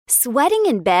Sweating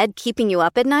in bed keeping you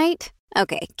up at night?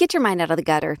 Okay, get your mind out of the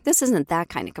gutter. This isn't that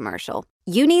kind of commercial.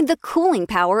 You need the cooling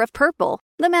power of Purple,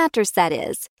 the mattress that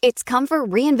is. It's comfort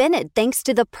reinvented thanks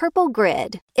to the Purple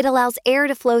Grid. It allows air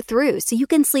to flow through so you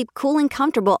can sleep cool and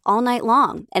comfortable all night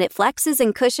long, and it flexes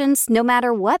and cushions no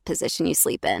matter what position you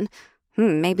sleep in.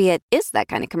 Maybe it is that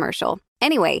kind of commercial.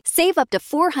 Anyway, save up to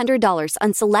 $400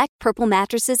 on select Purple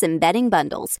mattresses and bedding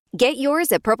bundles. Get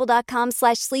yours at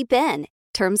purple.com/sleepin.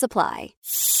 Terms apply.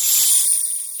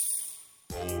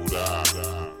 Hold up.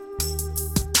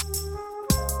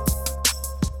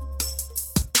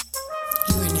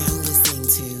 You are now listening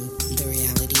to The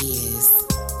Reality Is.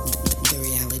 The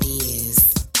Reality Is.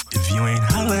 If you ain't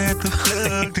holla at the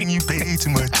plug, then you pay too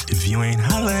much. If you ain't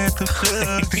holla at the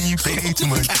plug, then you pay too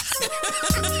much.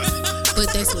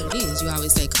 But that's what it is. You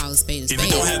always say call a spade a spade. If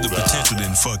it don't have the potential,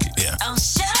 then fuck it, yeah. Oh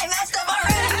shit, I messed up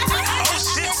already. Oh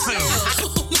shit, so.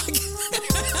 Oh my God.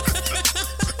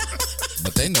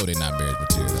 But they know they're not marriage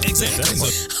material. Exactly.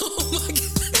 Oh my God.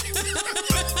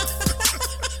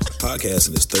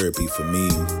 Podcasting is therapy for me.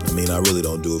 I mean, I really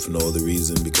don't do it for no other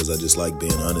reason because I just like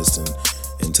being honest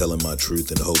and telling my truth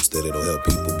in the hopes that it'll help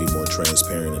people be more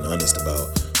transparent and honest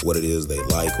about what it is they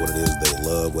like, what it is they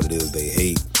love, what it is they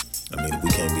hate. I mean, if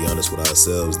we can't be honest with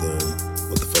ourselves, then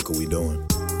what the fuck are we doing?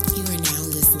 You are now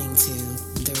listening to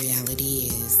The Reality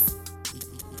Is.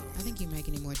 I think you're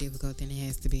making it more difficult than it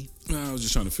has to be. I was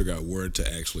just trying to figure out where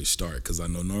to actually start because I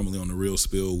know normally on the Real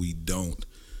Spill we don't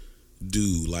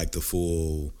do like the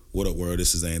full what up world,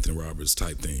 this is Anthony Roberts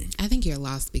type thing. I think you're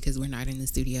lost because we're not in the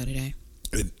studio today.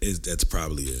 That's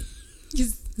probably it.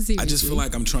 Seriously. I just feel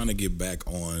like I'm trying to get back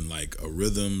on like a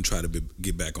rhythm, try to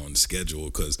get back on schedule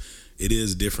because it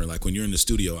is different. Like when you're in the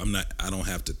studio, I don't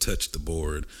have to touch the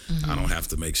board. Mm-hmm. I don't have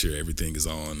to make sure everything is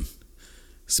on.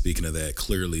 Speaking of that,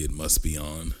 clearly it must be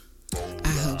on. I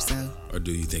hope so. Or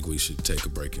do you think we should take a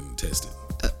break and test it?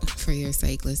 For your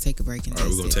sake, let's take a break and test it. All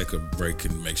right, we're going to take a break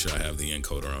and make sure I have the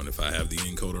encoder on. If I have the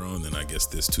encoder on, then I guess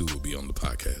this too will be on the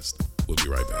podcast. We'll be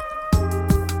right back.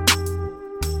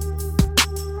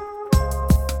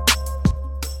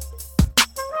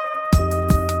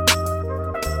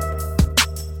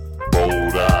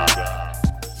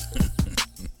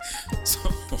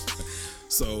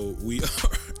 So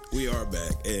we are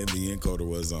back, and the encoder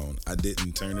was on. I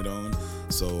didn't turn it on,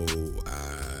 so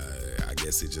I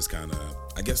guess it just kind of.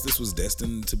 I guess this was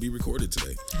destined to be recorded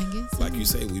today. I guess. Like you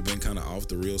say, we've been kind of off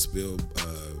the Real Spill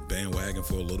bandwagon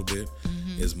for a little bit.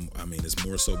 Mm-hmm. It's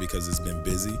more so because it's been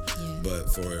busy. Yeah.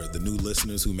 But for the new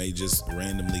listeners who may just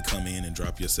randomly come in and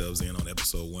drop yourselves in on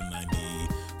episode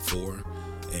 194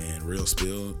 and Real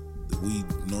Spill. We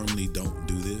normally don't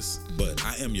do this, but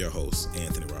I am your host,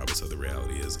 Anthony Roberts of The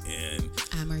Reality Is, and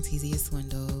I'm Artesia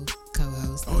Swindle,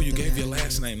 co-host. Oh, you gave your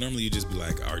last name. Normally you just be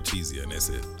like Artesia and that's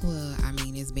it. Well, I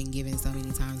mean, it's been given so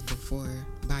many times before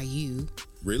by you.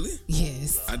 Really?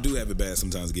 Yes. I do have it bad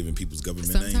sometimes giving people's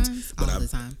government names. All the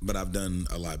time. But I've done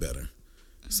a lot better.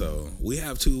 So we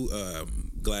have two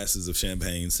glasses of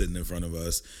champagne sitting in front of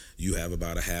us. You have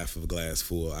about a half of a glass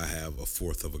full. I have a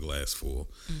fourth of a glass full,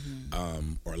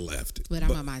 or left. But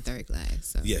I'm on my third glass.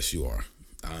 So. Yes, you are.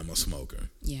 I'm a smoker.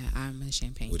 Yeah, I'm a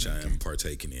champagne which drinker. I am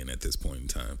partaking in at this point in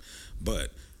time.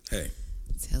 But hey,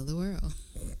 tell the world.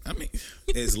 I mean,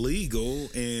 it's legal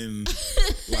in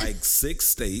like 6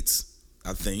 states,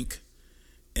 I think.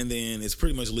 And then it's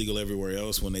pretty much legal everywhere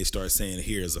else when they start saying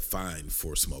here's a fine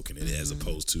for smoking it, as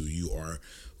opposed to you are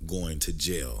going to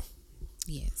jail.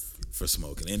 Yes. For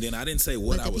smoking. And then I didn't say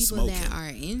what I was smoking. But the people that are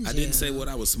in jail, I didn't say what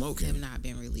I was smoking. Have not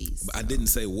been released. But I didn't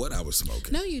say what I was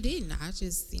smoking. No, you didn't. I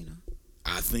just,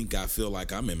 I feel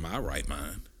like I'm in my right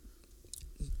mind.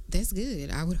 That's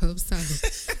good. I would hope so.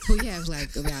 We have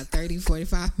like about 30,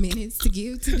 45 minutes to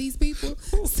give to these people.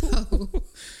 So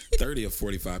 30 or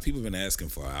 45. People have been asking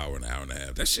for an hour and a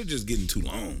half. That shit just getting too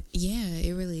long. Yeah,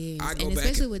 it really is. And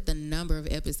especially with the number of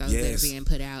episodes that are being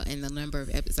put out and the number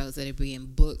of episodes that are being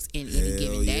booked in any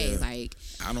given day. Like,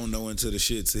 I don't know until the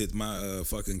shits hit my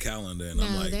fucking calendar and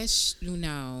I'm like, sometimes, you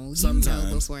know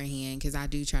beforehand because I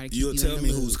do try to keep you in the loop. You'll tell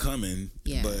me who's coming,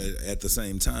 but at the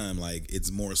same time, like,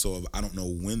 it's more so of I don't know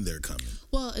when they're coming.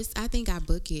 Well, I think I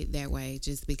book it that way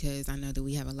just because I know that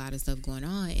we have a lot of stuff going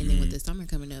on, and then with the summer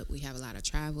coming up, we have a lot of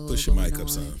travel. Push your mic up,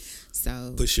 son.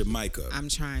 So push your mic up. I'm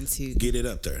trying to get it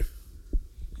up there.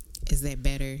 Is that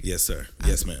better? Yes, sir.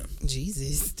 Yes, ma'am.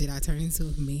 Jesus, did I turn into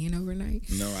a man overnight?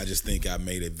 No, I just think I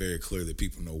made it very clear that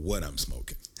people know what I'm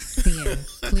smoking. Yeah,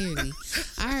 clearly.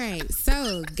 All right,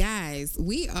 so guys,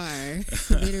 we are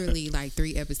literally like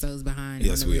 3 episodes behind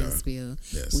on the Real Spill.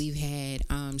 Yes. We've had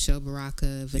Show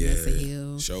Baraka, Vanessa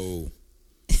Hill. Show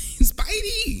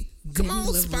Spidey. Come on,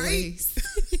 Spidey.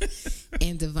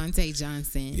 and Devontae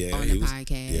Johnson on the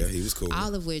podcast. Yeah, he was cool.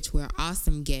 All of which were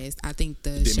awesome guests. I think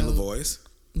the Demi show. LaVoice.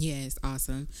 Yes,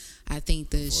 awesome. I think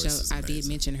the Voice show. is I did amazing.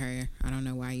 mention her. I don't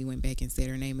know why you went back and said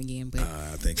her name again, but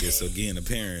I think it's again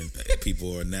apparent that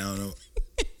people are now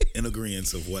in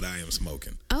agreement of what I am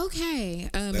smoking. okay.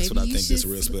 That's Maybe what I you think this should-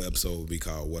 real spill episode will be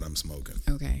called. What I'm smoking.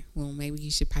 Okay, well, maybe you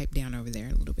should pipe down over there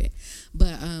a little bit.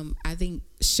 But I think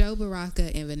Sho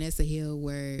Baraka and Vanessa Hill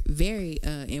were very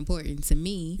important to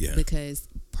me because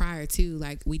prior to,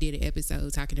 like, we did an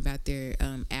episode talking about their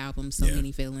album, So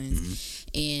Many Feelings,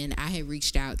 and I had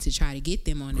reached out to try to get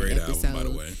them on Great the episode. album, by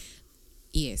the way.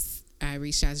 Yes, I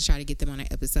reached out to try to get them on an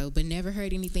episode, but never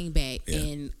heard anything back. Yeah.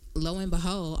 And lo and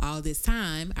behold, all this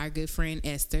time, our good friend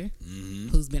Esther,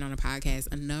 who's been on the podcast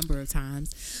a number of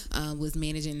times, was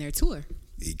managing their tour.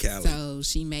 Cali. So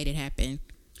she made it happen,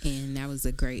 and that was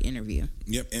a great interview.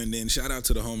 Yep, and then shout out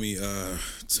to the homie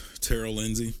Terrell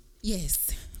Lindsay, Yes,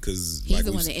 because he's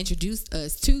the one that introduced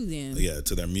us to them.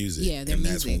 to their music. Yeah, their and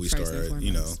that's when we music, first and started,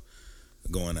 foremost.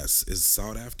 going as is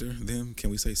sought after them. Can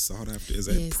we say sought after? Is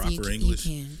that Yes, proper English?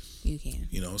 You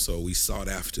can. So we sought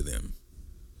after them.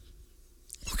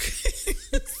 Okay.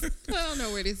 I don't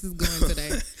know where this is going today.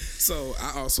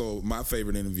 So my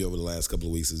favorite interview over the last couple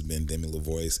of weeks has been Demi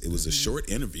LaVoice. It was a short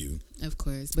interview Of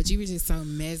course, but you were just so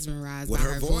mesmerized with by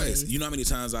her voice. You know how many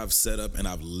times I've sat up and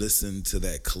I've listened to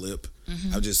that clip?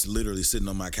 I'm just literally sitting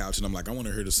on my couch and I'm like, I want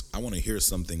to hear this. I want to hear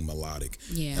something melodic.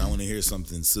 Yeah. And I want to hear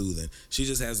something soothing. She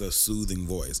just has a soothing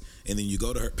voice. And then you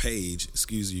go to her page.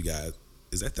 Excuse you guys.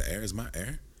 Is that the air? Is my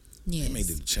air? Yes. They made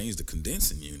it change the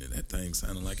condensing unit. That thing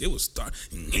sounded like it was start.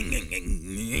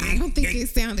 I don't think it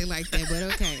sounded like that, but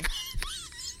okay.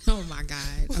 Oh my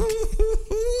God.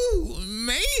 Okay. Ooh,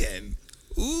 man.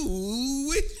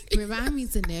 Ooh. Remind me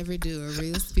to never do a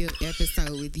Real Spill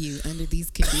episode with you under these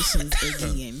conditions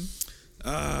again.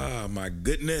 Ah, my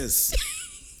goodness.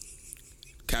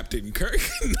 Captain Kirk?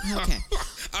 No, Okay.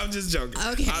 I'm just joking.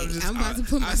 Okay, I'm about to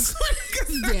put my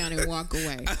down and walk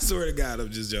away. I swear to God, I'm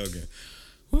just joking.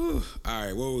 Whew. All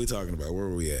right, what were we talking about? Where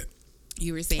were we at?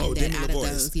 You were saying that Demi out of LaVoice.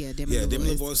 those, Demi Demi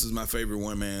LaVoice. LaVoice is my favorite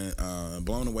one, man.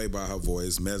 Blown away by her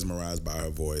voice, mesmerized by her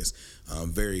voice.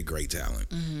 Very great talent,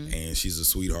 and she's a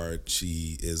sweetheart.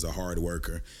 She is a hard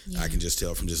worker. I can just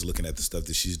tell from just looking at the stuff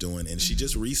that she's doing. And she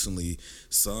just recently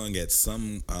sung at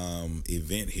some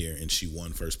event here, and she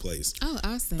won first place. Oh,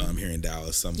 awesome. Here in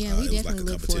Dallas. We it was like a definitely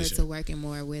look forward to competition. working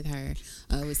more with her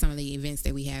with some of the events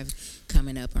that we have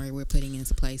coming up or we're putting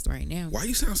into place right now. Why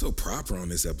you sound so proper on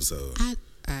this episode?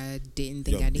 I didn't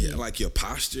think I did. Yeah, like your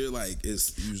posture, like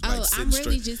it's you Oh, like sitting I'm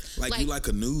really straight, just, like you like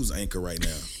a news anchor right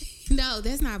now. No,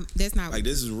 that's not. Like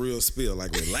this is real spill.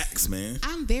 Like relax, man.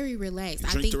 I'm very relaxed.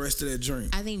 Drink the rest of that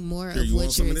drink. I think more Here, of you want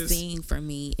what some of you're this? seeing for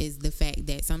me is the fact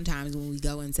that sometimes when we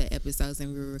go into episodes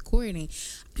and we're recording,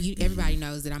 everybody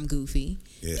knows that I'm goofy,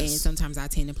 Yes. and sometimes I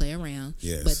tend to play around.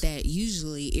 Yes. But that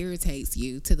usually irritates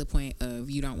you to the point of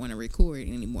you don't want to record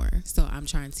anymore. So I'm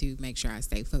trying to make sure I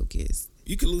stay focused.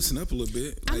 You can loosen up a little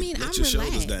bit. I Like, mean, let I'm your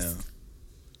shoulders relaxed. down.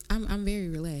 I'm very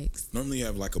relaxed, Normally you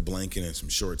have like a blanket and some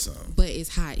shorts on. but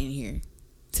it's hot in here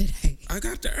today. I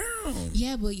got the air on.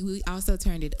 Yeah, but we also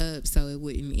turned it up so it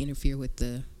wouldn't interfere with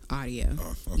the audio.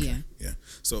 Oh, okay. Yeah.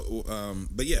 So,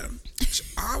 but yeah.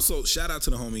 Also, shout out to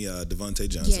the homie Devontae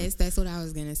Johnson. Yes, that's what I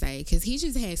was gonna say because he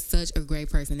just had such a great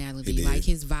personality. He did. Like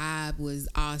his vibe was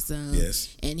awesome.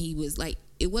 Yes. and he was like,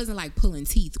 it wasn't like pulling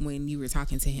teeth when you were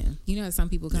talking to him. You know, some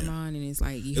people come on and it's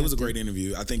like It was a great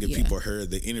interview. I think if Yeah. people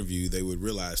heard the interview, they would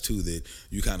realize too that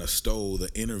you kind of stole the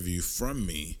interview from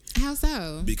me How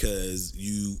so? because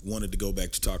you wanted to go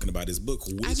back to talking about his book,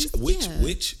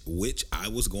 which I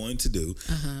was going to do.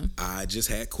 I just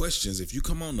had questions. If you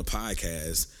come on the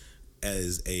podcast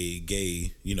as a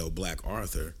gay, black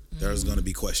author, there's going to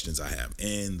be questions I have.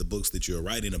 And the books that you're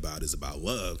writing about is about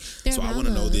love. They're So I about want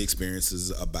to know love. the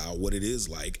experiences about what it is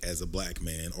like as a black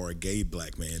man or a gay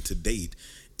black man to date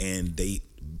and date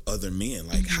other men.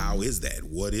 Like, how is that?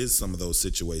 What is some of those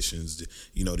situations?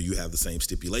 Do you have the same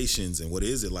stipulations? And what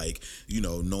is it like,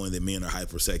 knowing that men are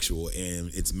hypersexual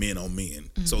and it's men on men?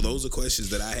 So those are questions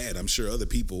that I had. I'm sure other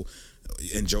people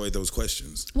enjoyed those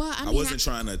questions. Well, I mean, wasn't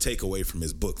trying to take away from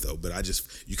his book though, but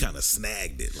you kind of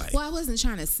snagged it. Like, Well, I wasn't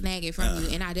trying to snag it from you,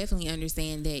 and I definitely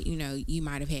understand that, you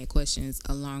might have had questions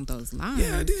along those lines.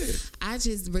 yeah, I did. I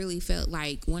just really felt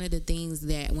like one of the things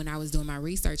that when I was doing my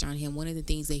research on him, one of the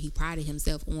things that he prided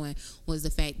himself on was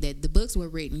the fact that the books were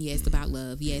written, yes, about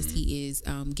love. Yes, he is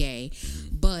gay,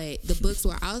 but the books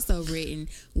were also written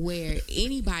where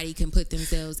anybody can put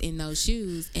themselves in those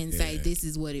shoes and say, this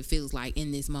is what it feels like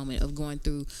in this moment of going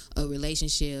through a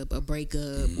relationship, a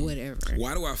breakup, whatever.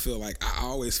 Why do I feel like, I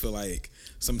always feel like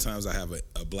sometimes I have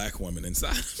a black woman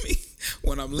inside of me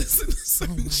when I'm listening to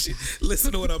certain shit.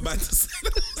 Listen to what I'm about to say.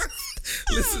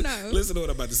 Listen to what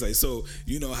I'm about to say. So,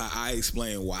 you know how I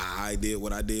explain why I did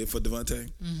what I did for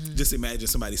Devontae? Just imagine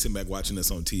somebody sitting back watching this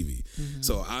on TV.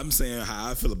 So I'm saying how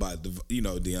I feel about,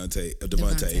 Devontae.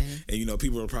 And,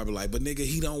 people are probably like, but nigga,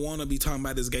 he don't want to be talking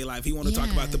about his gay life. He want to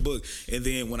talk about the book. And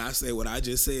then when I say what I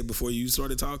just said before you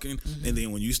started talking, and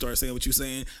then when you start saying what you're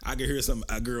saying, I can hear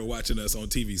a girl watching us on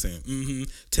TV saying,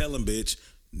 tell him, bitch.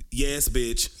 Yes,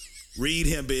 bitch. Read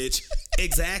him, bitch.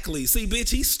 Exactly. See, bitch,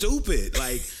 he's stupid.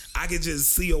 Like, I could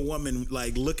just see a woman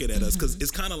like looking at us, because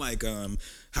it's kind of like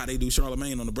how they do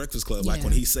Charlamagne on the Breakfast Club. Like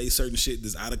when he say certain shit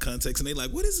that's out of context, and they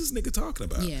like, what is this nigga talking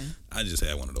about? Yeah, I just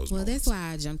had one of those moments. That's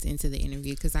why I jumped into the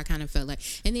interview, because I kind of felt like,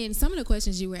 and then some of the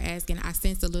questions you were asking, I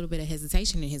sensed a little bit of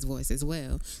hesitation in his voice as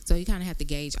well. So you kind of have to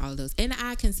gauge all of those. And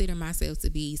I consider myself to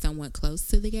be somewhat close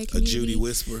to the gay community. A Judy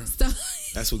whisperer. So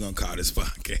that's what we're gonna call this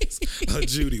podcast. A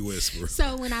Judy whisperer.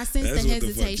 So when I sensed the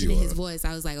hesitation in his voice,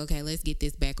 I was like, okay, let's get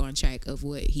this back on track of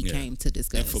what he came to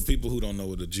discuss. And for people who don't know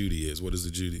what a Judy is, what is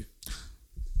a Judy?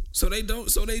 So they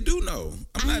do know.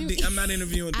 I'm not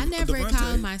interviewing. I never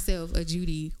called myself a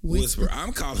Judy whisperer.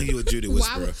 I'm calling you a Judy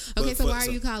whisperer. Why are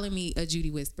you calling me a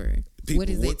Judy whisperer? What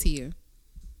is that to you?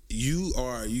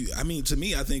 I mean, to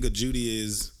me, I think a Judy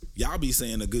is, y'all be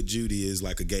saying a good Judy is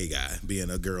like a gay guy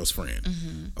being a girl's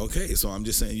friend. Okay, so I'm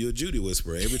just saying you're a Judy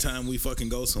whisperer. Every time we fucking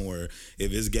go somewhere,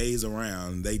 if it's gays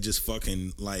around, they just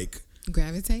fucking like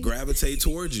gravitate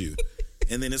towards you.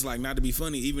 And then it's like, not to be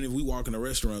funny, even if we walk in a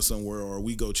restaurant somewhere or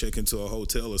we go check into a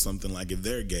hotel or something, like if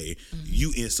they're gay,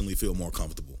 you instantly feel more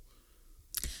comfortable.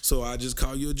 So I just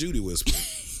call you a Judy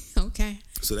whisperer. Okay.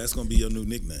 So that's going to be your new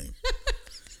nickname.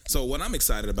 So what I'm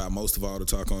excited about most of all to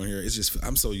talk on here is just,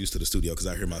 I'm so used to the studio because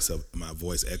I hear my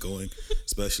voice echoing,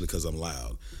 especially because I'm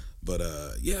loud. But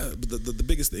the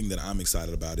biggest thing that I'm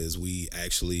excited about is we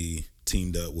actually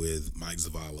teamed up with Mike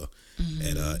Zavala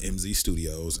at MZ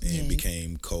Studios and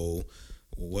became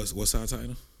what's our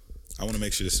title? I want to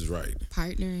make sure this is right.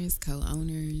 Partners,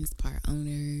 co-owners, part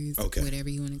owners, whatever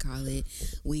you want to call it.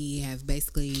 We have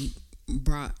basically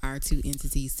brought our two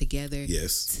entities together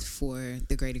for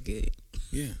the greater good.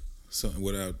 Yeah. So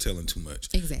without telling too much.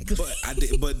 Exactly.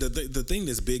 But the thing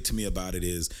that's big to me about it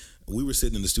is we were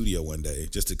sitting in the studio one day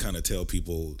just to kind of tell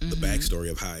people the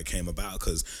backstory of how it came about,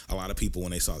 because a lot of people,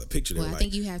 when they saw the picture, they were like, I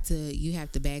think you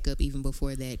have to back up even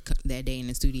before that day in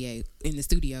the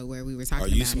studio where we were talking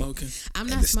about it. Are you smoking? I'm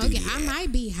not smoking. I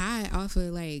might be high off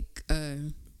of like I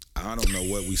don't know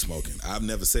what we smoking. I've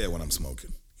never said when I'm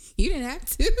smoking. You didn't have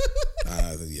to.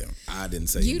 I didn't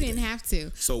say you anything. Didn't have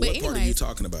to. So what part are you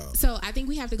talking about? So I think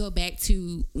we have to go back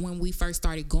to when we first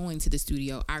started going to the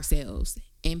studio ourselves.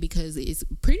 And because it's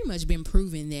pretty much been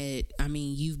proven that, I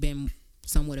mean, you've been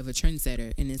somewhat of a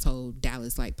trendsetter in this whole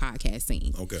Dallas like podcast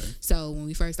scene. Okay. So when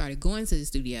we first started going to the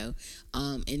studio,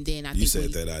 and then I think you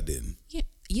said that I didn't.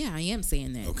 Yeah, I am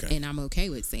saying that. Okay. And I'm okay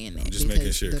with saying that. I'm just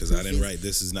making sure, because I didn't write,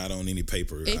 this is not on any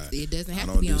paper. It doesn't have to be on paper. I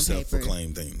don't do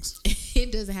self-proclaimed things.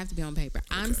 It doesn't have to be on paper.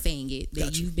 I'm saying it,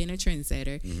 that you've been a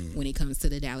trendsetter when it comes to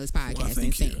the Dallas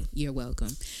podcasting scene. You're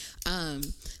welcome.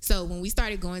 So when we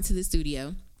started going to the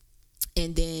studio,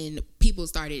 and then people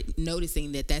started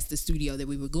noticing that that's the studio that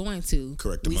we were going to.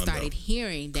 We started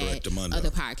hearing that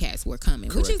other podcasts were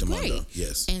coming, which is great.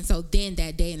 Yes. And so then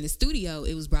that day in the studio,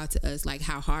 it was brought to us like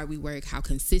how hard we work, how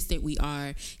consistent we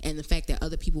are, and the fact that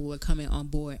other people were coming on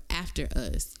board after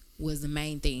us was the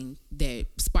main thing that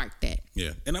sparked that.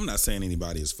 Yeah. And I'm not saying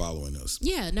anybody is following us.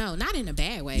 Yeah, no, not in a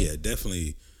bad way. Yeah,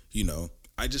 definitely.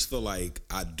 I just feel like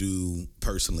I do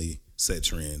personally set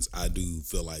trends. I do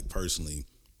feel like personally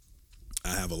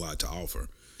I have a lot to offer.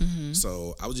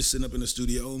 So I was just sitting up in the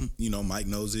studio, Mike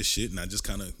knows this shit, and I just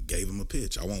kind of gave him a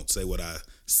pitch. I won't say what I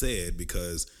said,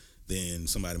 because then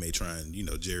somebody may try and,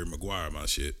 Jerry Maguire my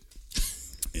shit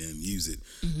and use it.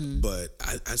 But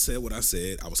I said what I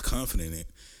said. I was confident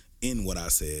in what I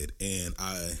said, and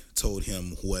I told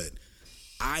him what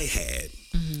I had.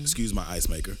 Excuse my ice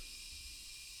maker.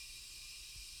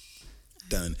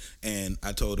 Done. And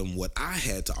I told him what I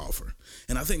had to offer.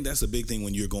 And I think that's a big thing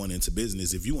when you're going into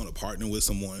business. If you want to partner with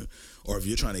someone, or if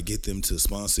you're trying to get them to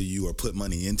sponsor you or put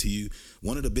money into you,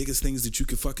 one of the biggest things that you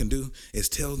can fucking do is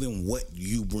tell them what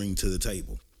you bring to the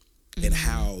table and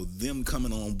how them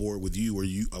coming on board with you, or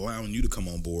you allowing you to come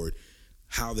on board,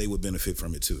 how they would benefit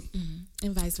from it too.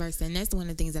 And vice versa. And that's one of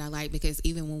the things that I like, because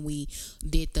even when we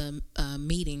did the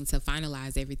meeting to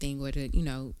finalize everything, or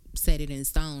to, set it in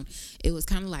stone. It was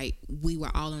kind of like we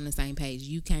were all on the same page.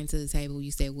 You came to the table,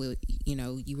 you said, well, you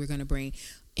know, you were going to bring,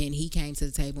 and he came to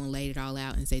the table and laid it all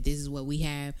out and said, this is what we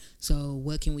have, so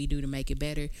what can we do to make it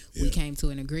better? We came to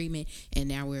an agreement, and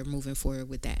now we're moving forward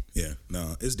with that. Yeah,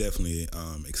 no, it's definitely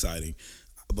exciting.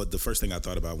 But the first thing I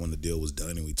thought about when the deal was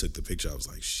done and we took the picture, I was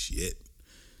like, shit,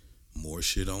 more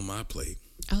shit on my plate.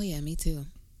 Oh yeah, me too.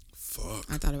 Fuck.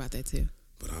 I thought about that too.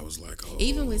 But I was like, oh,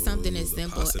 even with something as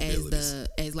simple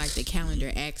as like the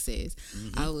calendar access,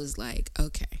 I was like,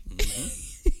 okay.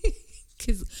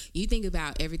 Because you think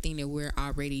about everything that we're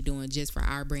already doing just for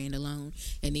our brand alone,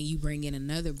 and then you bring in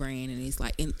another brand, and it's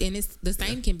like, and it's the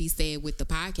same can be said with the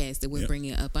podcast that we're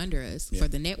bringing up under us for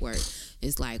the network.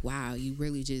 It's like, wow, you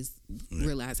really just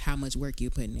realize how much work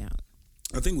you're putting out.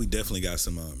 I think we definitely got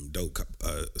some dope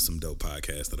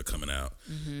podcasts that are coming out.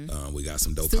 We got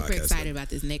some dope podcasts. Super excited about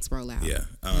this next rollout. Yeah,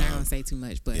 I'm not gonna say too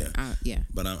much, but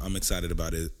But I'm excited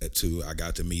about it too. I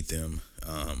got to meet them.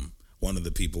 One of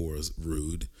the people was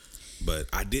rude, but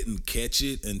I didn't catch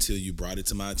it until you brought it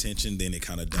to my attention. Then it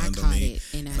kind of dawned on me,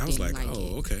 and I was like,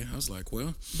 oh, okay. I was like,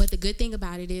 well. But the good thing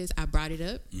about it is I brought it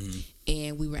up,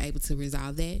 and we were able to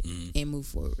resolve that and move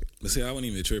forward. But see, I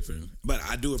wasn't even tripping. But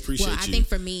I do appreciate you. Well, I think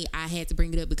for me, I had to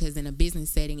bring it up because in a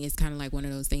business setting, it's kind of like one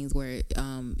of those things where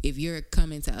if you're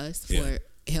coming to us for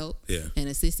help and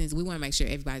assistance, we want to make sure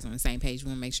everybody's on the same page. We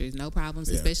want to make sure there's no problems,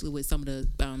 especially with some of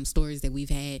the stories that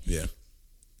we've had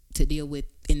to deal with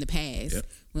in the past.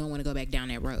 We don't want to go back down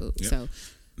that road. So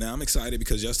now I'm excited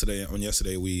because yesterday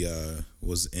we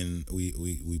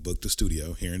we booked a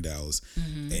studio here in Dallas,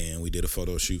 and we did a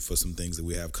photo shoot for some things that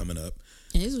we have coming up.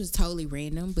 And this was totally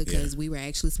random because we were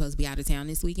actually supposed to be out of town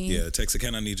this weekend. Yeah,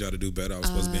 Texarkana, I need y'all to do better. I was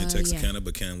supposed to be in Texarkana,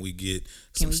 but can we get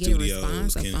some studios? A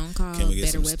response, a phone call, can we get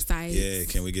better websites? Yeah,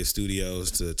 can we get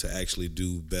studios to actually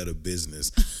do better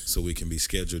business so we can be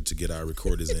scheduled to get our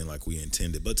recorders in like we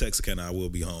intended? But Texarkana, I will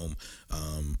be home.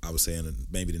 I was saying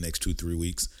maybe the next 2-3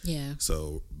 weeks. Yeah.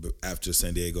 So after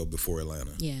San Diego, before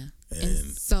Atlanta. Yeah. And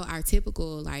so our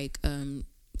typical and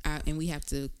we have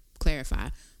to clarify,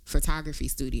 photography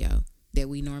studio that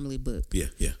we normally book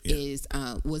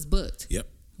was booked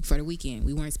for the weekend.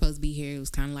 We weren't supposed to be here. It was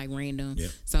kind of like random.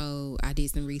 So I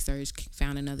did some research,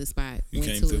 found another spot, went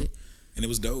to it. And it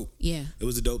was dope. Yeah. It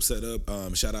was a dope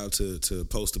setup. Shout out to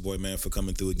Poster Boy, man, for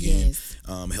coming through again,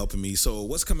 helping me. So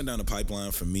what's coming down the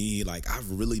pipeline for me, like I've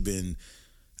really been,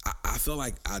 I feel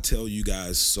like I tell you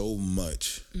guys so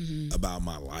much about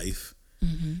my life,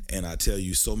 and I tell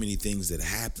you so many things that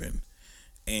happen.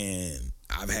 And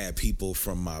I've had people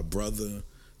from my brother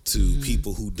to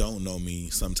people who don't know me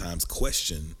sometimes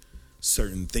question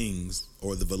certain things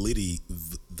or the validity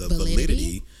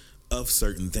of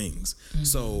certain things.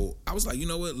 So I was like, you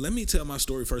know what? Let me tell my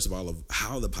story first of all of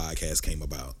how the podcast came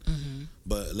about.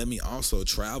 But let me also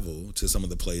travel to some of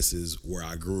the places where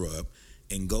I grew up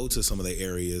and go to some of the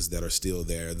areas that are still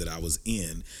there that I was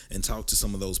in and talk to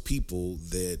some of those people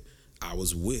that I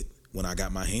was with when I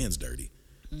got my hands dirty.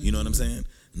 You know what I'm saying?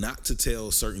 Not to tell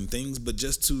certain things, but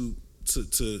just to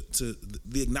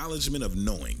the acknowledgement of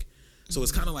knowing. So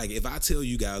it's kind of like if I tell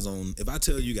you guys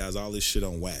all this shit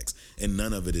on wax and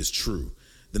none of it is true,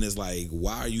 then it's like,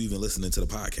 why are you even listening to the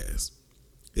podcast?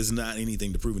 It's not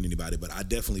anything to prove to anybody, but I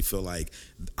definitely feel like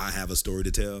I have a story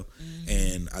to tell.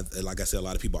 And like I said, a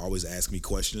lot of people always ask me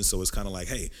questions. So it's kind of like,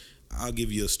 hey, I'll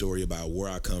give you a story about where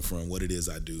I come from, what it is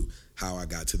I do, how I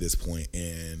got to this point,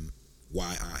 and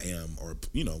why I am, or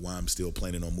why I'm still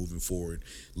planning on moving forward,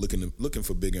 looking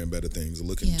for bigger and better things,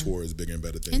 looking towards bigger and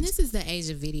better things. And this is the age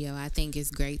of video. I think it's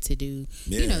great to do,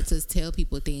 to tell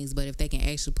people things, but if they can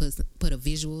actually put a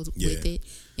visual with it,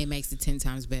 it makes it 10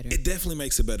 times better. It definitely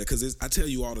makes it better because I tell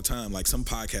you all the time, like some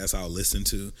podcasts I'll listen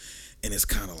to, and it's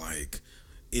kind of like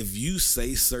if you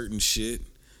say certain shit,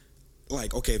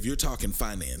 like okay, if you're talking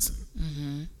financing.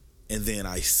 And then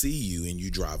I see you and you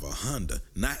drive a Honda.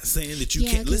 Not saying that you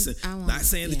can't listen. Not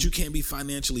saying that you can't be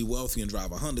financially wealthy and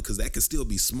drive a Honda, because that could still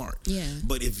be smart. Yeah.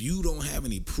 But if you don't have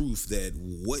any proof that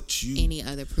any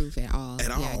other proof at all,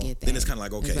 I get that. Then it's kind of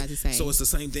like okay. So it's the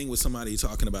same thing with somebody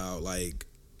talking about like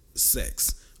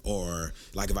sex. Or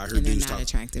like if I heard dudes talk,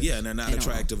 and they're not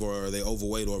attractive, or they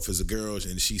overweight, or if it's a girl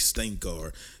and she stink,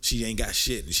 or she ain't got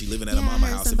shit and she living at her mama's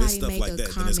house, if it's stuff like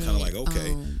that, then it's kind of like,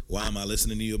 okay, why am I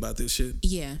listening to you about this shit?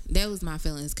 Yeah, that was my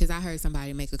feelings because I heard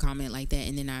somebody make a comment like that,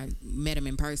 and then I met him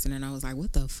in person, and I was like,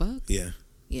 what the fuck? Yeah.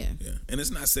 And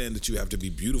it's not saying that you have to be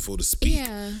beautiful to speak.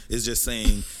 Yeah. It's just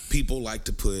saying people like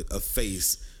to put a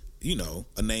face you know,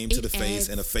 a name to the face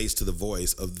and a face to the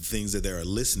voice of the things that they're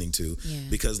listening to. Yeah.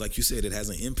 Because like you said, it has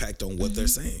an impact on what they're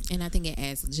saying. And I think it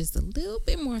adds just a little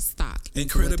bit more stock. And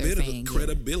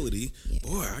credibility. Yeah.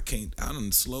 Boy, I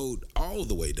done slowed all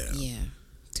the way down. Yeah.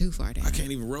 Too far down. I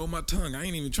can't even roll my tongue. I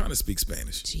ain't even trying to speak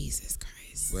Spanish. Jesus Christ.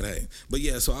 But hey,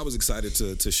 so I was excited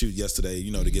to shoot yesterday,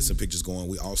 you know, to get some pictures going.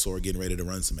 We also are getting ready to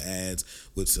run some ads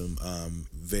with some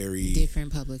very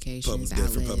different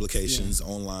publications,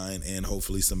 online, and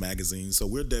hopefully some magazines. So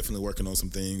we're definitely working on some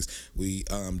things. We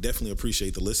definitely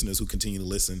appreciate the listeners who continue to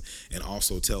listen and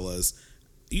also tell us,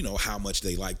 you know, how much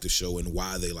they like the show and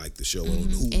why they like the show.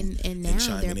 And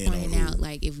now they're pointing out,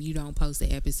 like, if you don't post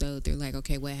an episode, they're like,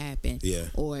 okay, what happened? Yeah.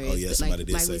 Or somebody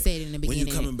did say, we said in the beginning, when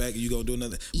you coming back, you gonna do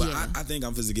another. But I think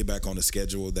I'm supposed to get back on the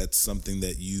schedule. That's something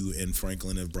that you and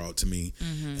Franklin have brought to me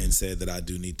and said that I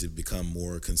do need to become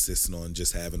more consistent on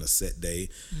just having a set day.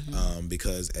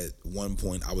 Because at one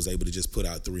point I was able to just put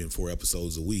out 3 and 4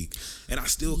 episodes a week, and I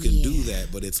still can do that,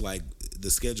 but it's like the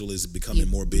schedule is becoming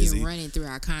more busy. You're running through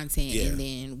our content, and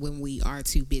then when we are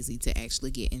too busy to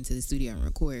actually get into the studio and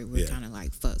record, we're kind of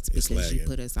like fucked because you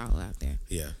put us all out there.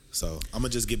 Yeah, so I'm gonna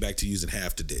just get back to using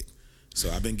half the dick. So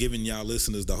I've been giving y'all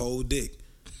listeners the whole dick.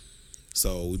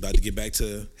 So we about to get back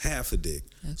to half a dick.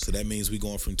 Okay. So that means we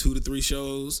going from 2 to 3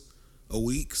 shows a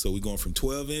week. So we going from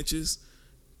 12 inches.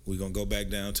 We're gonna go back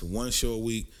down to 1 show a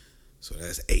week. So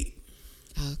that's 8.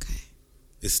 Okay.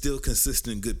 It's still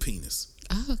consistent, good penis.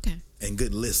 Oh, okay. And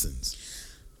good listens.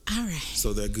 All right.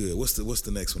 So they're good. What's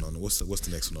the next one on the what's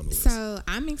the next one on the list? So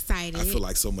I'm excited. I feel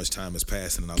like so much time is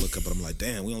passing, and I look up and I'm like,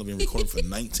 damn, we only been recording for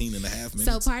 19 and a half minutes.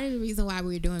 So part of the reason why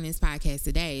we're doing this podcast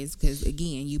today is because,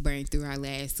 again, you burned through our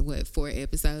last 4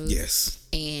 episodes. Yes.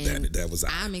 And that was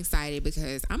I'm excited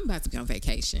because I'm about to be on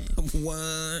vacation.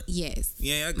 What? Yes.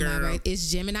 Yeah, girl.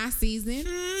 It's Gemini season.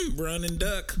 Running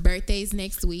duck. Birthdays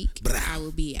next week. I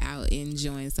will be out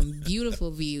enjoying some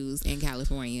beautiful views in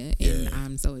California, and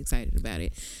I'm so excited about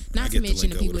it. Not to mention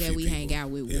the people that we hang out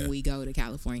with when we go to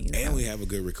California. And we have a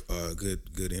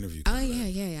good interview. Oh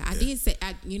yeah. I did set.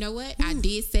 You know what? I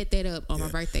did set that up on my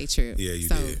birthday trip. Yeah, you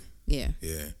did. Yeah.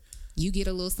 Yeah. You get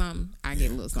a little something, I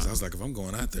get a little something. I was like, if I'm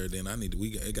going out there, then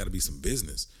it got to be some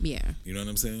business. Yeah. You know what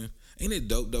I'm saying? Ain't it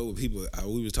dope though with people?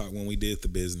 We was talking when we did the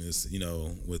business, you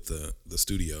know, with the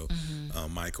studio.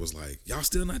 Mike was like, y'all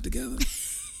still not together?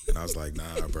 And I was like,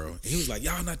 nah, bro. And he was like,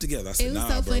 y'all not together. I said, it was nah,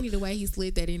 so bro. funny the way he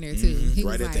slid that in there too. He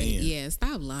right was at like, the end. yeah,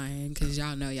 stop lying because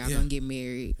y'all know y'all gonna get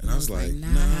married. And I was like,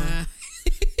 nah.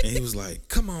 And he was like,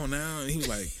 come on now. And he was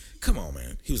like, come on,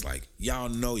 man. He was like, y'all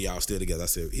know y'all still together. I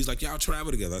said, he's like, y'all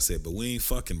travel together. I said, but we ain't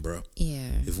fucking, bro. Yeah.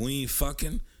 If we ain't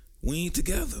fucking, we ain't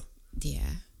together. Yeah.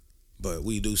 But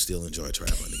we do still enjoy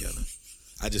traveling together.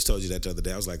 I just told you that the other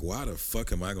day. I was like, why the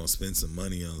fuck am I going to spend some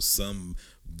money on some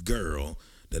girl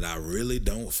that I really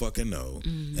don't fucking know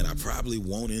and I probably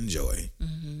won't enjoy?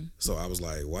 So I was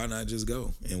like, why not just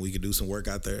go? And we could do some work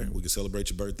out there. We could celebrate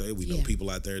your birthday. We know people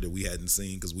out there that we hadn't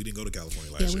seen because we didn't go to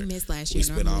California last year. Yeah, we missed last year. We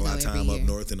spent all our time up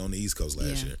north and on the East Coast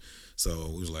last year. So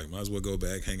we was like, might as well go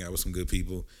back, hang out with some good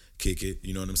people, kick it.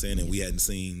 You know what I'm saying? And we hadn't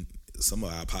seen some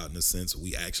of our partners since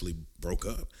we actually broke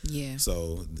up. Yeah.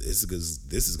 So this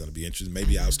is going to be interesting.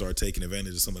 Maybe I'll start taking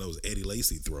advantage of some of those Eddie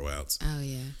Lacy throwouts. Oh,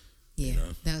 yeah. Yeah, you know?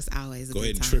 That was always a good time. Go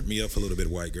ahead and trip me up a little bit,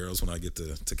 white girls, when I get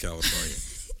to California.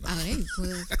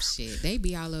 Shit. They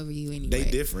be all over you anyway. They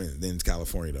different than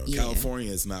California, though. Yeah.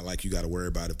 California, it's not like you got to worry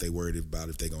about if they worried about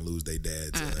if they going to lose their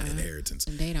dad's inheritance.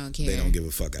 And they don't care. They don't give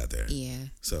a fuck out there. Yeah.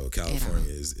 So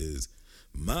California is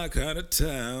my kind of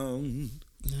town.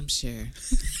 I'm sure.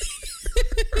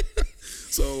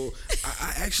 So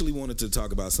I actually wanted to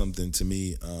talk about something to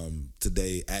me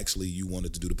today. Actually, you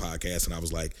wanted to do the podcast, and I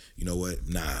was like, you know what?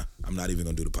 Nah, I'm not even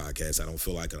going to do the podcast. I don't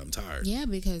feel like it. I'm tired. Yeah,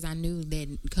 because I knew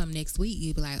that come next week,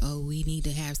 you'd be like, oh, we need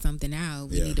to have something out.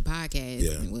 We need a podcast.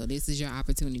 Yeah. Well, this is your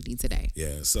opportunity today.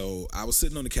 Yeah. So I was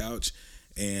sitting on the couch,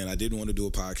 and I didn't want to do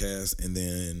a podcast, and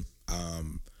then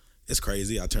it's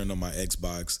crazy. I turned on my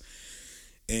Xbox.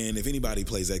 And if anybody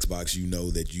plays Xbox, you know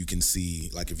that you can see,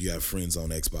 like if you have friends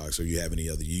on Xbox or you have any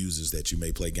other users that you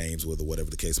may play games with or whatever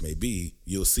the case may be,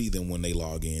 you'll see them when they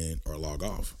log in or log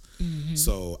off. Mm-hmm.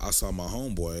 So I saw my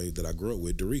homeboy that I grew up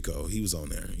with, Dorico. He was on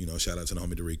there. You know, shout out to the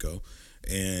homie Dorico.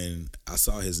 And I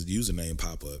saw his username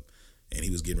pop up, and he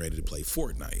was getting ready to play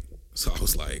Fortnite. So I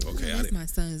was like, okay. That's my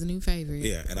son's new favorite.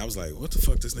 Yeah, and I was like, what the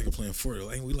fuck this nigga playing Fortnite?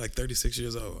 Like, we like 36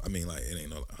 years old. I mean, like, it ain't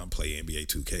no, I'm playing NBA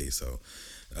 2K, so...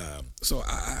 So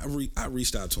I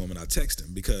reached out to him and I texted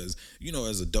him because, you know,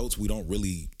 as adults, we don't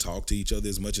really talk to each other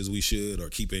as much as we should or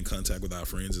keep in contact with our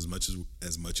friends as much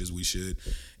as we should.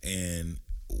 And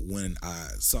when I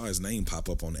saw his name pop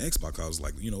up on the Xbox, I was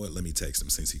like, you know what, let me text him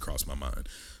since he crossed my mind.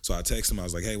 So I texted him, I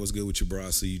was like, hey, what's good with you, bro? I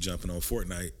see you jumping on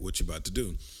Fortnite. What you about to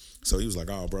do? So he was like,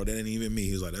 oh, bro, that ain't even me.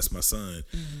 He was like, that's my son.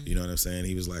 You know what I'm saying?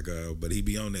 He was like, but he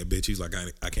be on that bitch. He's like,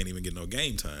 I can't even get no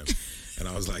game time. And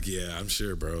I was like, yeah, I'm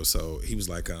sure, bro. So he was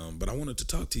like, but I wanted to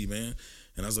talk to you, man.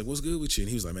 And I was like, what's good with you? And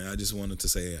he was like, man, I just wanted to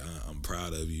say I'm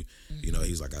proud of you. You know,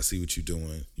 he's like, I see what you're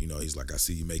doing. You know, he's like, I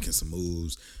see you making some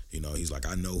moves. You know, he's like,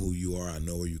 I know who you are. I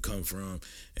know where you come from.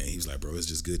 And he's like, bro, it's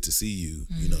just good to see you,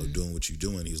 you know, doing what you're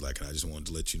doing. He's like, and I just wanted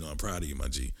to let you know I'm proud of you, my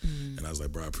G. And I was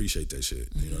like, bro, I appreciate that shit.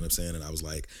 You know what I'm saying? And I was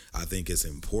like, I think it's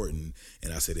important.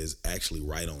 And I said, it's actually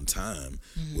right on time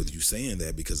with you saying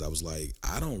that, because I was like,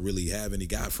 I don't really have any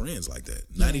guy friends like that.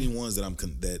 Not any ones that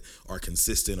that are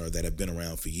consistent or that have been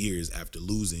around for years after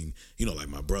losing, you know, like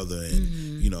my brother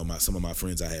and, you know, some of my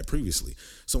friends I had previously.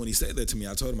 So when he said that to me,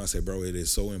 I told him, I said, bro, it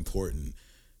is so important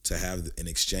to have an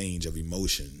exchange of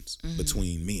emotions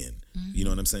between men. You know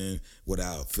what I'm saying?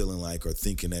 Without feeling like or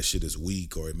thinking that shit is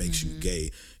weak or it makes you gay.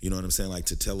 You know what I'm saying? Like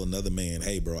to tell another man,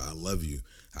 hey, bro, I love you.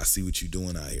 I see what you're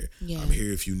doing out here. I'm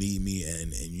here if you need me,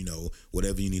 and you know,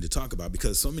 whatever you need to talk about.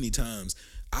 Because so many times,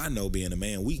 I know being a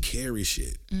man, we carry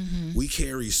shit. We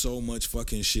carry so much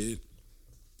fucking shit,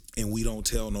 and we don't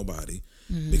tell nobody.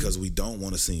 Because we don't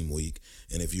want to seem weak.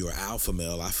 And if you're an alpha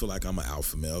male, I feel like I'm an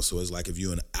alpha male. So it's like, if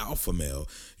you're an alpha male,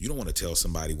 you don't want to tell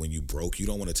somebody when you broke. You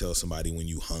don't want to tell somebody when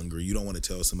you hungry. You don't want to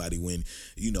tell somebody when,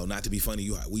 you know, not to be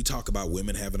funny, we talk about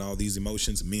women having all these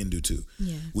emotions. Men do too.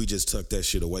 We just tuck that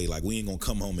shit away. Like, we ain't gonna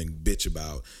come home and bitch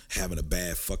about having a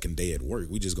bad fucking day at work.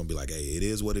 We just gonna be like, hey, it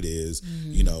is what it is.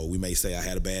 You know, we may say I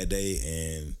had a bad day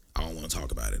and I don't want to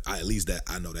talk about it. At least that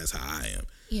I know that's how I am.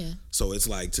 So it's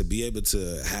like, to be able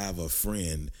to have a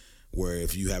friend where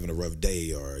if you having a rough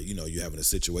day, or, you know, you having a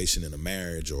situation in a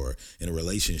marriage or in a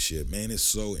relationship, man, it's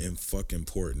so fucking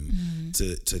important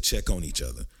to check on each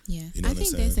other. You know I think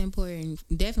that's important,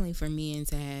 definitely for men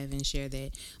to have and share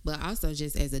that, but also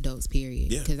just as adults, period.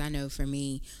 Because I know for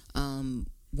me,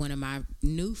 one of my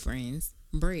new friends,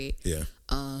 Britt,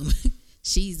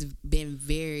 she's been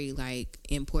very like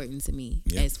important to me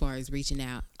as far as reaching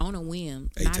out on a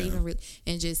whim, not even really,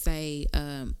 and just say,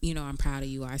 you know, I'm proud of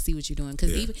you, or I see what you're doing.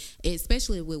 Because even,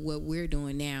 especially with what we're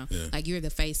doing now, like, you're the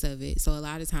face of it. So a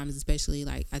lot of times, especially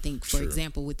like, I think, for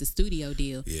example, with the studio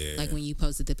deal, like when you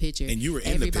posted the picture, and you were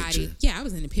in the picture. I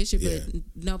was in the picture, but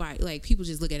nobody, like, people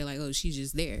just look at it like, oh, she's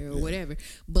just there or whatever.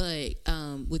 But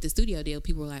with the studio deal,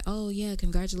 people were like, oh yeah,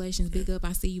 congratulations, big up,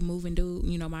 I see you moving, dude,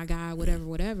 you know, my guy,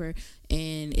 whatever.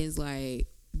 And it's like,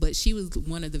 but she was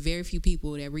one of the very few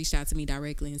people that reached out to me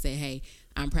directly and said, hey,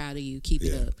 I'm proud of you, keep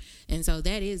it up. And so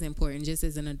that is important, just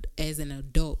as an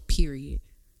adult, period.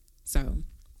 So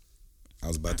I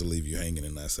was about to leave you hanging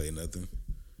and not say nothing.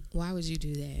 Why would you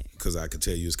do that? Because I could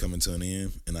tell you it's coming to an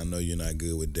end, and I know you're not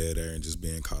good with dead air and just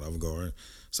being caught off guard.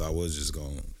 So I was just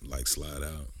gonna like slide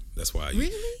out. That's why.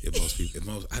 If most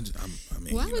people, I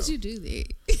mean, why would you do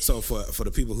that? So for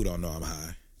the people who don't know, I'm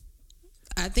high.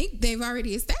 I think they've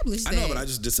already established that. I know, but I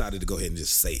just decided to go ahead and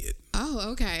just say it.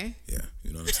 Oh, okay. Yeah,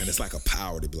 you know what I'm saying? It's like a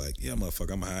power to be like, yeah,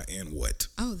 motherfucker, I'm high, and what?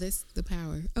 Oh, that's the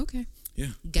power. Okay. Yeah.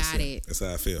 Got it. That's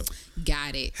how I feel.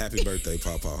 Got it. Happy birthday,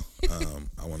 Papa.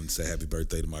 I wanted to say happy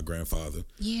birthday to my grandfather.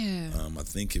 Yeah. I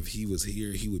think if he was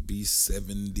here, he would be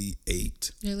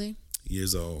 78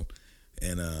 years old.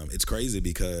 And it's crazy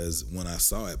because when I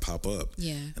saw it pop up,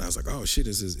 and I was like, "Oh shit,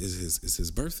 it's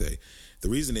his birthday." The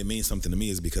reason it means something to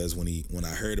me is because when I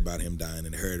heard about him dying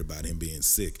and heard about him being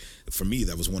sick, for me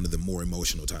that was one of the more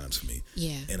emotional times for me.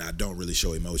 Yeah. And I don't really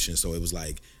show emotion, so it was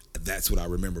like, that's what I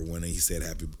remember when he said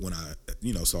happy, when I,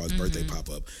 you know, saw his birthday pop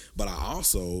up. But I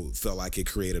also felt like it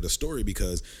created a story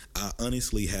because I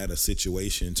honestly had a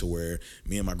situation to where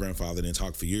me and my grandfather didn't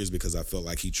talk for years because I felt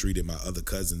like he treated my other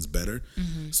cousins better.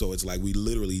 So it's like we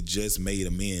literally just made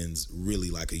amends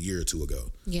really like a year or two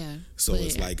ago. Yeah. So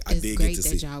it's like I did get to see. It's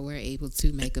great that y'all were able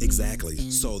to make amends. Exactly.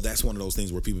 So that's one of those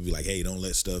things where people be like, hey, don't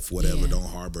let stuff, whatever, don't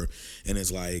harbor. And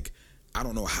it's like, I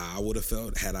don't know how I would have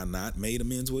felt had I not made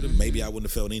amends with him. Maybe I wouldn't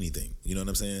have felt anything. You know what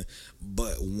I'm saying?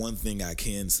 But one thing I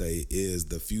can say is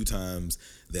the few times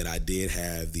that I did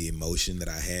have the emotion that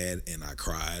I had and I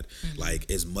cried, like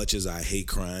as much as I hate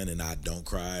crying and I don't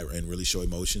cry and really show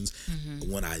emotions,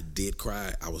 when I did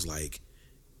cry, I was like,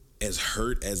 as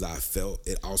hurt as I felt,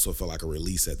 it also felt like a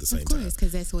release at the same time. Of course,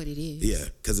 because that's what it is. Yeah,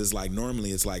 because it's like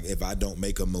normally it's like if I don't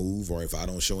make a move or if I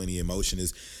don't show any emotion,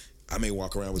 I may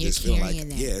walk around with this feeling like,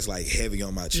 it's like heavy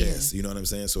on my chest. You know what I'm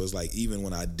saying? So it's like, even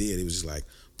when I did, it was just like,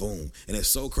 boom. And it's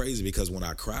so crazy because when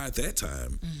I cried that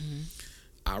time,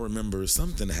 I remember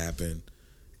something happened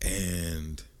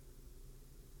and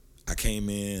I came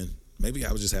in, Maybe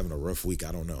I was just having a rough week.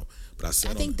 I don't know. But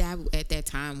I think that at that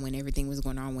time when everything was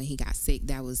going on, when he got sick,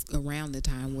 that was around the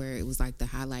time where it was like the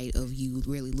highlight of you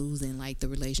really losing like the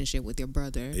relationship with your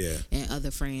brother and other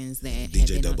friends that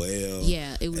DJ Double L.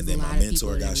 Yeah, it was. And then a lot my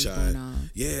mentor of got shot.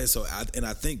 Yeah, so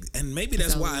I think, and maybe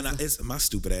that's why. And it's my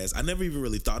stupid ass. I never even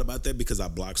really thought about that because I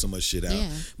blocked so much shit out. Yeah,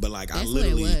 but like I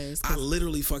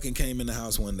literally fucking came in the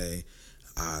house one day.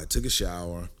 I took a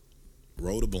shower,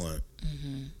 rolled a blunt,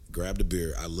 grabbed a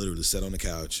beer. I literally sat on the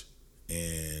couch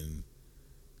and.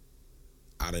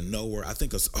 Out of nowhere, I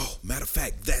think matter of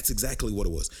fact, that's exactly what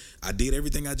it was. I did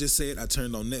everything I just said. I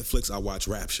turned on Netflix. I watched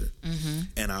Rapture,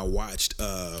 and I watched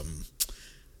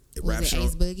Rapture.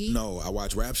 Ace Boogie? No, I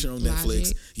watched Rapture on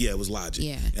Netflix. Yeah, it was Logic.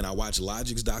 Yeah, and I watched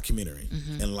Logic's documentary,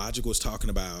 and Logic was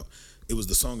talking about. It was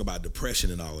the song about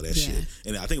depression and all of that shit.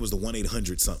 And I think it was the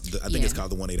 1-800 something. I think it's called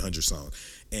the 1-800 song.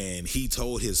 And he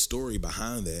told his story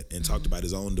behind that and talked about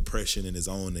his own depression and his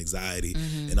own anxiety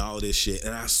and all of this shit.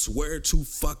 And I swear to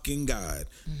fucking God,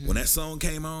 when that song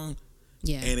came on,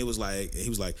 and it was like, he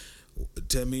was like,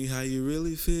 tell me how you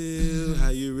really feel, how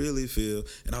you really feel.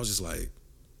 And I was just like,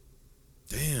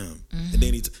 damn. And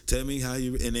then he tell me how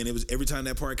you, and then it was every time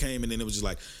that part came, and then it was just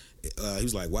like, he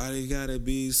was like, why do you gotta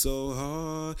be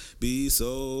so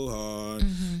hard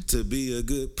to be a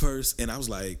good person? And I was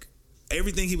like,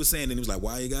 everything he was saying, and he was like,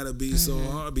 why you gotta be so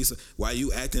hard, why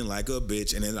you acting like a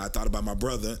bitch? And then I thought about my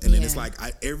brother, and then it's like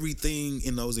everything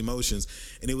in those emotions,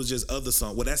 and it was just other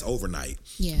song. Well, that's Overnight,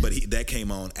 but that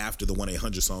came on after the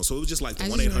 1-800 song, so it was just like the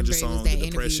 1-800 song, the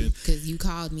depression. Because you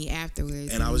called me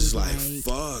afterwards, and I was just like,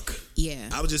 fuck. Yeah,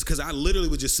 I was just, because I literally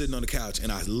was just sitting on the couch,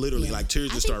 and I literally like tears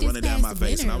just started running down my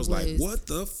face, and I was like, what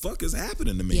the fuck is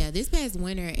happening to me? Yeah, this past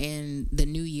winter and the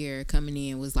new year coming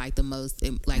in was like the most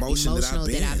like emotional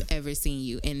that I've ever seen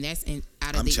you, and that's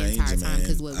out of the entire time,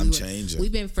 because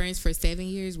we've been friends for 7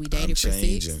 years. We dated for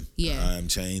 6. Yeah, I'm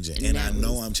changing, and I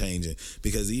know I'm changing,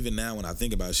 because even now when I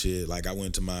think about shit, like I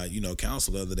went to my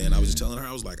counselor the other day, and I was just telling her,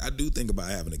 I was like, I do think about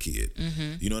having a kid.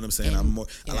 You know what I'm saying? And, I'm more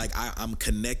I'm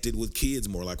connected with kids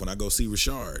more. Like when I go see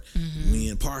Rashard, me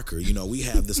and Parker, we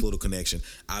have this little connection.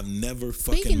 I've never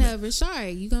fucking. Speaking of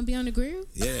Rashard, you gonna be on the grill?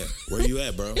 Yeah, where you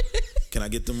at, bro? Can I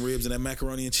get them ribs and that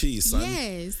macaroni and cheese, son?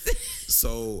 Yes.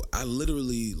 So I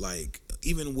literally, like,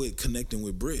 even with connecting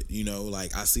with Britt,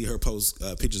 like I see her post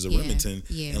pictures of Remington,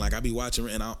 and like I be watching her,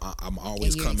 and I'm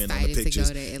always commenting on the pictures,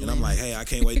 and I'm like, hey, I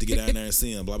can't wait to get down there and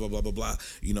see him, blah blah blah blah blah.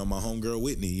 My homegirl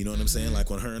Whitney, you know what I'm saying? Like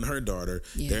when her and her daughter,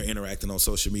 they're interacting on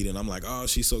social media, and I'm like, oh,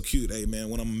 she's so cute. Hey man,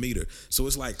 when I'm gonna meet her? So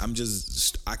it's like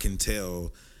I can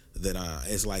tell that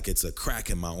it's like it's a crack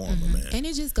in my armor, man. And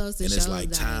it just goes to show, and it's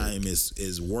like time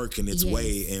is working its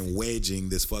way and wedging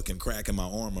this fucking crack in my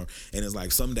armor. And it's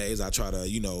like some days I try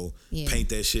to paint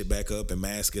that shit back up and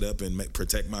mask it up and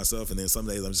protect myself, and then some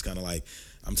days I'm just kind of like,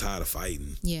 I'm tired of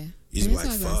fighting. Yeah. You're like,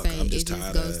 fuck, I'm just tired of it.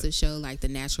 It just goes to show like the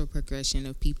natural progression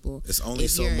of people. It's only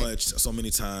so many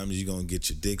times you're going to get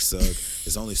your dick sucked.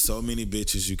 There's only so many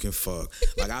bitches you can fuck.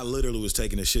 Like I literally was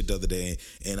taking a shit the other day,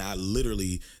 and I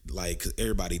literally, like,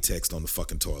 everybody text on the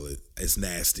fucking toilet. It's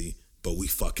nasty, but we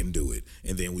fucking do it.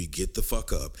 And then we get the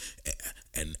fuck up.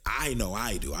 And I know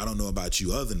I do. I don't know about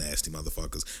you other nasty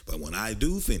motherfuckers, but when I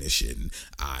do finish it,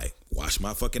 I wash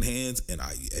my fucking hands, and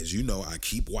as you know, I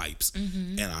keep wipes,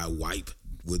 and I wipe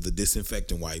with the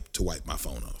disinfectant wipe to wipe my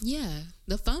phone off. Yeah,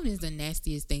 the phone is the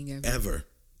nastiest thing ever.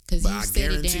 But I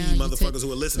guarantee you motherfuckers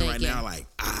who are listening right now, like,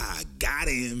 I got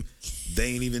him. They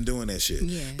ain't even doing that shit.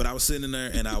 Yeah. But I was sitting in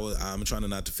there, and I'm trying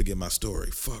not to forget my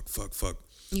story. Fuck.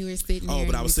 You were sitting there. Oh,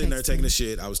 but I was sitting there taking a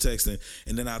shit. I was texting,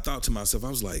 and then I thought to myself, I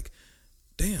was like,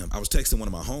 damn, I was texting one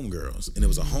of my homegirls, and it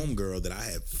was a homegirl that I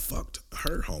had fucked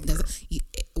her homegirl.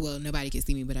 Well, nobody can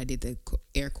see me, but I did the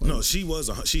air quote. No, she is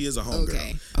a homegirl.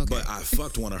 Okay. But I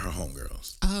fucked one of her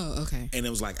homegirls. Oh, okay. And it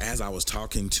was like, as I was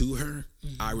talking to her,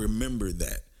 I remembered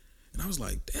that. And I was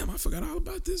like, damn, I forgot all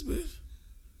about this bitch.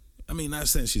 I mean, not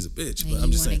saying she's a bitch, but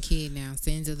I'm just saying. You want a kid now,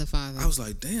 sins of the father. I was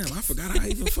like, damn, I forgot I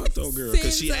even fucked old girl.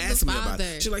 Because she asked me about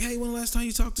it. She's like, hey, when the last time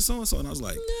you talked to so-and-so? And I was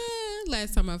like, nah,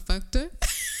 last time I fucked her.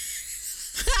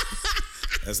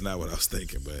 That's not what I was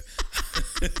thinking, but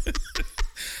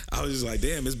I was just like,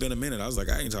 damn, it's been a minute. I was like,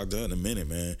 I ain't talked to her in a minute,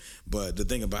 man. But the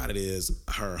thing about it is,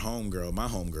 her homegirl, my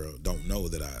homegirl, don't know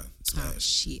that I smashed. Oh,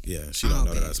 shit. Yeah, she don't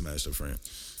know that I smashed her friend.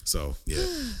 So, yeah.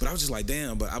 But I was just like,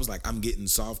 damn, but I was like, I'm getting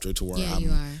softer to where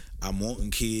I'm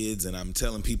wanting kids and I'm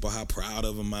telling people how proud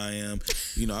of them I am.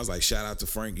 You know, I was like, shout out to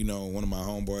Frank, you know, one of my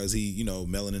homeboys. He, you know,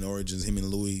 Melanin Origins, him and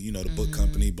Louis, you know, the book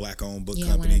company, black-owned book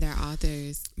company. One of their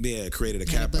authors. Yeah, created a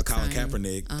Colin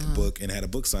Kaepernick book and had a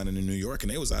book signing in New York,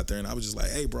 and they was out there, and I was just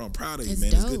like, hey, bro, I'm proud of you,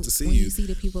 man. Dope. It's good to see when you. You see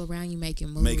the people around you making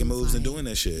moves and doing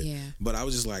that shit. Yeah. But I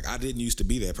was just like, I didn't used to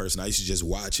be that person. I used to just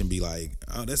watch and be like,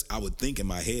 oh, I would think in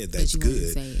my head that's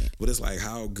good. But it's like,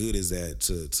 how good is that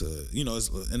to you know,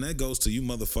 and that goes to you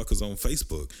motherfuckers on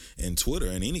Facebook and Twitter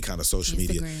and any kind of social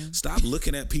media. Stop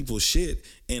looking at people's shit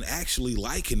and actually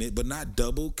liking it, but not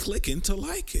double clicking to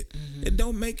like it. It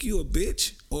don't make you a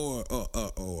bitch or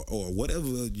whatever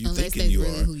you thinking you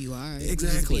really are. Who you are. Exactly.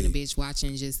 Just being a bitch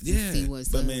watching just to see what's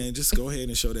but up. Man, just go ahead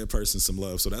and show that person some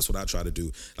love. So that's what I try to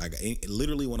do. Like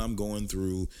literally when I'm going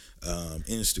through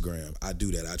Instagram, I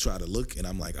do that. I try to look and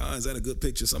I'm like, oh, is that a good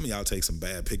picture? Some of y'all take some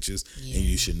bad pictures and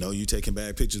you should know you taking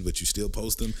bad pictures, but you still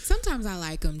post them. Sometimes I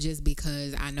like them just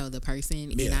because I know the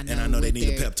person and I know they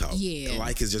need a pep talk. Yeah.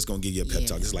 Like is just going to give you a pep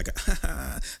talk. It's like,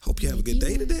 hope you have a good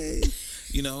day today.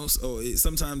 You know, so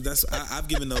sometimes I've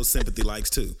given those sympathy likes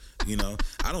too. You know,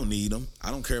 I don't need them.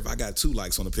 I don't care if I got 2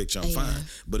 likes on the picture, I'm fine.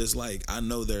 But it's like, I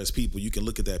know there's people, you can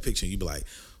look at that picture and you be like,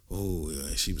 oh,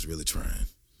 yeah, she was really trying.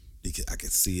 I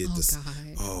could see it.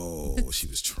 God. She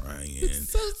was trying.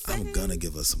 So I'm gonna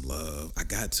give her some love. I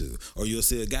got to. Or you'll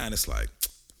see a guy and it's like,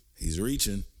 he's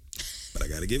reaching, but I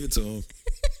gotta give it to him.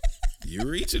 You're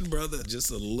reaching, brother, just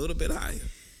a little bit higher.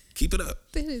 Keep it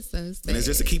up. That is so sad. And it's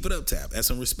just a keep it up tap. That's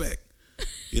some respect.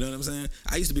 You know what I'm saying?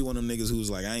 I used to be one of them niggas who was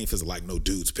like, I ain't finna like no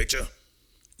dude's picture.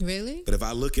 Really? But if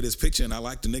I look at his picture and I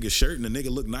like the nigga's shirt and the nigga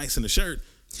look nice in the shirt,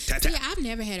 tap. Yeah, I've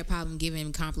never had a problem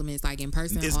giving compliments like in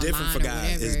person. It's online different for or guys.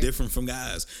 whatever. It's different from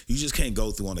guys. You just can't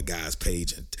go through on a guy's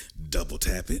page and double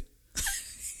tap it.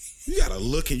 You gotta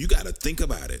look and you gotta think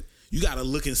about it. You gotta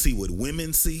look and see what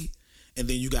women see, and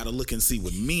then you gotta look and see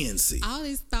what men see. All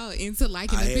this thought into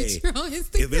liking a picture on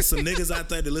Instagram. If there's some niggas out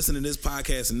there that listen to this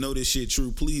podcast and know this shit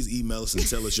true, please email us and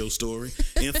tell us your story.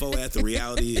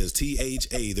 info@therealityis.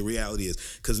 THA, the reality is.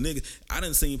 Cause nigga, I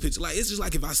done seen pictures like, it's just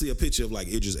like if I see a picture of like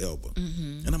Idris Elba,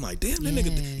 and I'm like, damn, that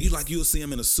nigga, you'll see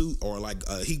him in a suit or like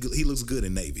he looks good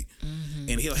in Navy,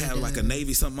 and he'll have like a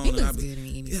Navy something on,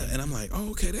 and I'm like,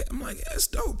 oh okay, I'm like, yeah, that's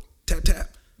dope. Tap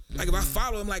tap. Like if I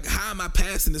follow him, like how am I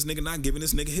passing this nigga, not giving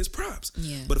this nigga his props?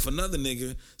 Yeah. But if another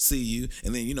nigga see you,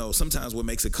 and then you know sometimes what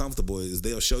makes it comfortable is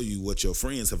they'll show you what your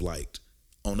friends have liked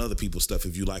on other people's stuff.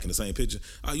 If you liking the same picture,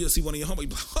 oh you'll see one of your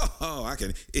homies, I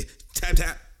can tap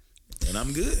tap, and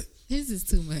I'm good. This is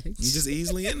too much. You just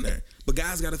easily in there. But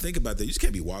guys got to think about that. You just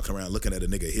can't be walking around looking at a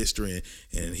nigga history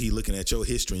and he looking at your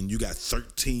history and you got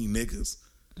 13 niggas.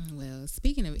 Well,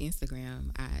 speaking of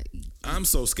Instagram, I'm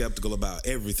so skeptical about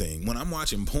everything. When I'm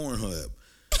watching Pornhub,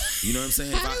 you know what I'm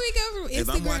saying? How do we go from Instagram if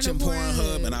I'm watching to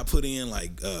Pornhub and I put in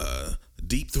like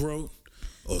deep throat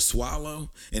or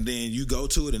swallow, and then you go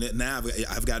to it, and now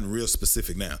I've gotten real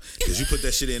specific now because you put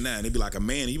that shit in now, and it'd be like a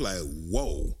man, and you be like,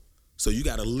 whoa. So you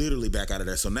got to literally back out of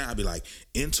there. So now I'd be like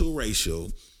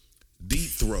interracial.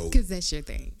 Deep throat. Because that's your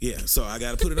thing. Yeah, so I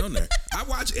got to put it on there. I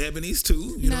watch Ebony's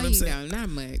too. You know what I'm saying? No, not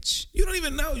much. You don't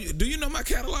even know. Do you know my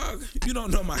catalog? You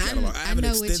don't know my catalog. I have an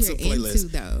extensive playlist. Into,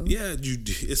 though. Yeah,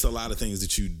 it's a lot of things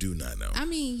that you do not know. I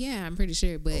mean, yeah, I'm pretty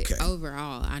sure, but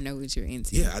overall, I know what you're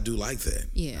into. Yeah, I do like that.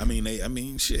 Yeah. I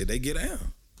mean, shit, they get out.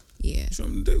 Yeah.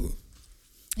 Something to do.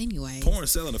 Anyway. Porn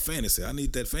selling a fantasy. I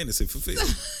need that fantasy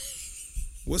fulfilled.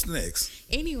 What's next?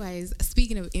 Anyways,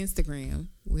 speaking of Instagram,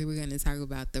 we were going to talk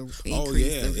about the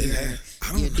increase of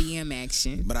your DM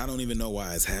action. But I don't even know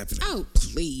why it's happening. Oh,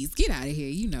 please. Get out of here.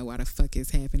 You know why the fuck it's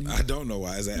happening. I don't know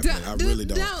why it's happening. I really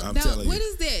don't. I'm telling you. What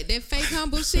is that? That fake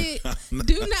humble shit?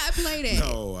 Do not play that.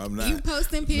 No, I'm not. You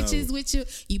posting pictures with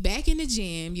you back in the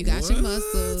gym. You got your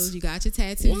muscles. You got your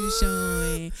tattoos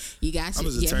showing. You got your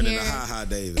hair. I'm just turning to Ha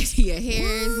Davis. Your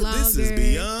hair is longer. This is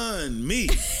beyond me.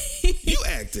 You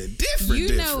acted different.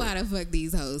 You know how to fuck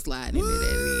these hoes sliding into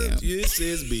that DM. This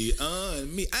is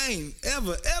beyond me. I ain't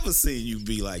ever seen you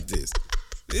be like this.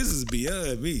 This is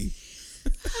beyond me.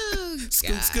 Oh,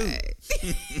 scoop.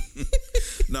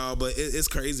 No, but it's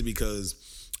crazy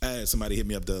because I had somebody hit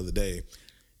me up the other day,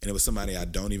 and it was somebody I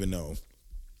don't even know,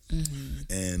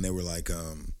 and they were like,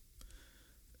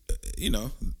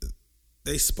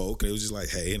 they spoke, and it was just like,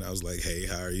 hey, and I was like, hey,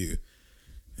 how are you?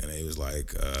 And they was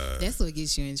like, that's what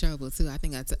gets you in trouble too. I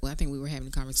think we were having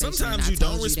a conversation. Sometimes you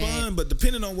don't respond, but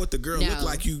depending on what the girl look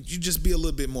like, you just be a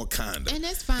little bit more kinder. And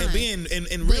that's fine. And being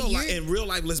in real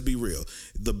life, let's be real.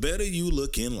 The better you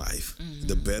look in life,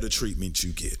 the better treatment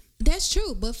you get. That's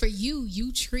true, but for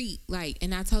you treat like,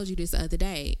 and I told you this the other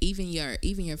day, even your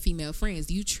female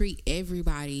friends, you treat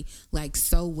everybody like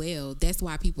so well. That's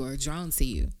why people are drawn to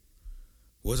you.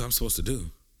 What's I'm supposed to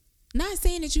do? Not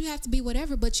saying that you have to be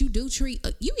whatever, but you do treat,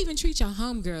 you even treat your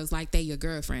homegirls like they your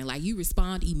girlfriend. Like, you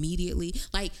respond immediately.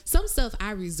 Like, some stuff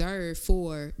I reserve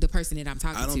for the person that I'm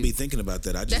talking to. I don't be thinking about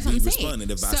that. I just be responding.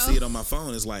 If I see it on my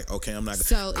phone, it's like, okay, I'm not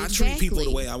going to. I treat people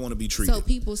the way I want to be treated. So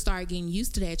people start getting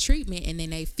used to that treatment, and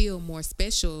then they feel more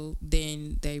special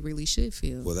than they really should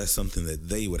feel. Well, that's something that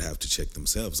they would have to check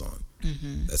themselves on.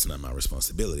 Mm-hmm. That's not my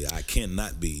responsibility. I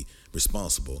cannot be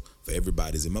responsible for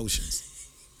everybody's emotions.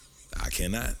 I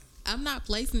cannot. I'm not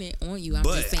placing it on you. I'm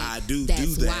but just saying I do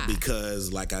that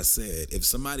because, like I said, if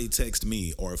somebody texts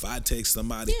me or if I text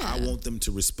somebody, I want them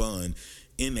to respond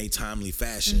in a timely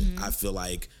fashion. Mm-hmm. I feel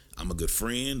like I'm a good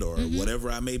friend or whatever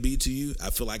I may be to you.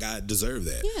 I feel like I deserve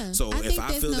that. Yeah, so if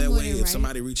I feel that way, if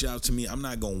somebody reach out to me, I'm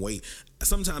not going to wait.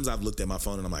 Sometimes I've looked at my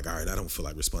phone and I'm like, all right, I don't feel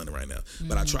like responding right now. Mm-hmm.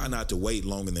 But I try not to wait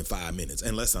longer than 5 minutes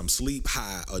unless I'm sleep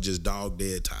high or just dog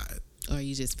dead tired. Or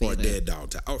you just feel dead dog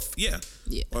time. Or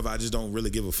or if I just don't really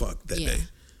give a fuck that day.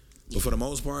 But for the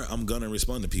most part, I'm gonna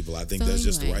respond to people. I think that's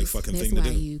just the right fucking thing to do. That's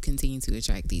why you continue to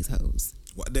attract these hoes.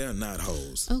 Well, they're not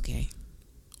hoes. Okay.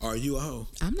 Are you a hoe?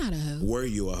 I'm not a hoe. Were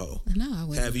you a hoe? No, I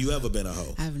wasn't. Have you ever been a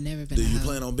hoe? I've never been a hoe. Do you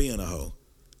plan on being a hoe?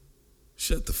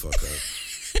 Shut the fuck up.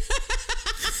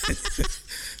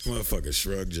 Motherfucker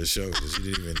shrugged your shoulders.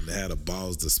 You didn't even have the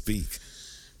balls to speak.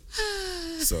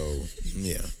 So,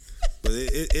 yeah. But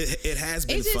it has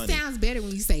been funny. It just sounds better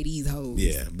when you say these hoes.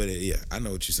 Yeah, but I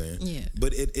know what you're saying. Yeah.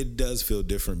 But it does feel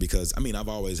different because, I mean, I've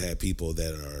always had people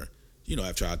that are,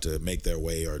 I've tried to make their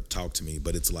way or talk to me,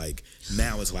 but it's like,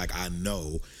 now it's like I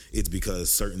know it's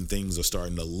because certain things are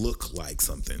starting to look like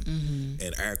something. Mm-hmm.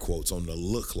 And air quotes on the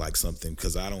look like something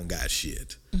because I don't got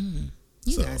shit. Mm-hmm.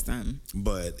 You got something.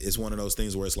 But it's one of those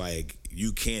things where it's like,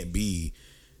 you can't be...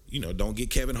 don't get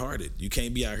Kevin Harted. You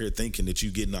can't be out here thinking that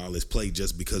you getting all this play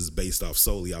just because it's based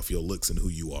solely off your looks and who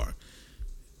you are.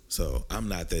 So I'm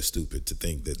not that stupid to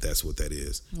think that that's what that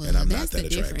is. Well, and I'm that's not that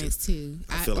the attractive. Difference too.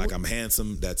 I feel like I'm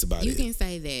handsome. That's about it. You can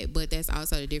say that, but that's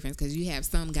also the difference because you have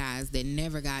some guys that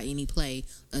never got any play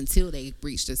until they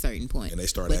reached a certain point. And they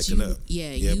start acting up.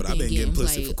 Yeah, but I've been getting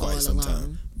pussy for quite some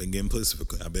time.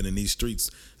 I've been in these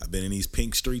streets. I've been in these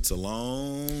pink streets a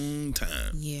long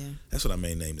time. Yeah. That's what I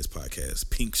may name this podcast.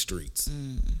 Pink Streets.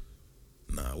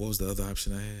 Nah, what was the other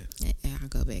option I had? I'll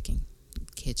go back and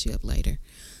catch you up later.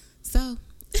 So...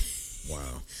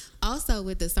 Wow. Also,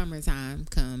 with the summertime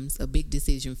comes a big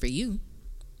decision for you.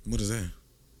 What is that?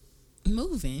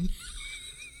 Moving.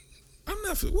 I'm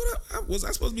not. Was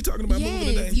I supposed to be talking about moving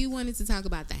today? You wanted to talk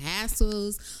about the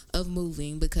hassles of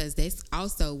moving because that's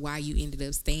also why you ended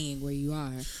up staying where you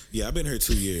are. Yeah, I've been here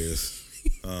 2 years.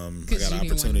 I got an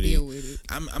opportunity.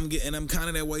 I'm kind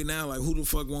of that way now. Like, who the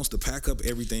fuck wants to pack up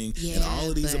everything in all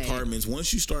of these apartments?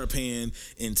 Once you start paying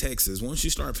in Texas, once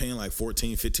you start paying like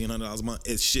 $1,400-$1,500 a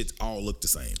month, shit all look the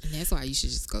same. And that's why you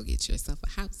should just go get yourself a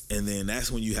house. And then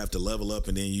that's when you have to level up,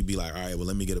 and then you be like, all right, well,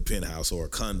 let me get a penthouse or a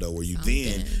condo where you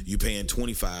you paying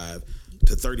 $25,000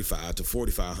 to $35,000 to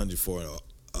 $45,000 for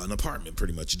an apartment,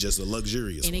 pretty much, just a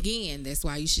luxurious and one. Again, that's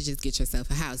why you should just get yourself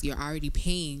a house. You're already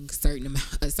paying a certain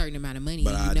amount of money.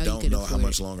 But I don't know how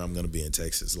much longer I'm going to be in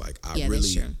Texas. Like, I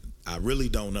really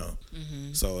don't know.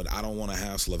 Mm-hmm. So I don't want a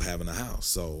hassle of having a house.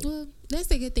 So, well, that's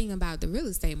the good thing about the real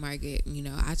estate market.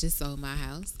 I just sold my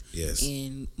house. Yes.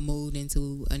 And moved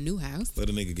into a new house. Let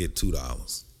a nigga get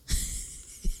 $2.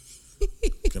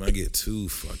 Can I get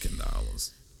 $2 fucking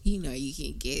dollars? You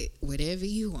can get whatever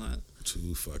you want.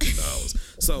 $2 fucking dollars.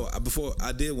 So before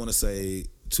I did want to say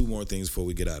 2 more things before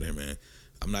we get out of here, man.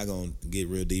 I'm not gonna get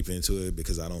real deep into it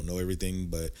because I don't know everything,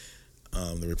 but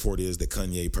the report is that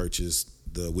Kanye purchased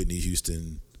the Whitney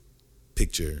Houston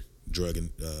picture drug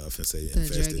infested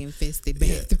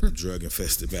bathroom. Drug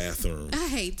infested bathroom. I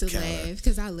hate to laugh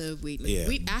because I love Whitney. Yeah.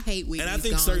 I hate Whitney. And I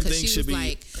think certain things should be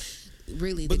like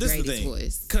really the greatest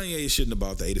voice. Kanye shouldn't have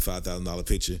bought the $85,000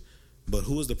 picture, but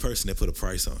who was the person that put a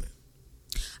price on it?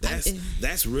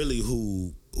 That's really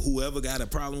whoever got a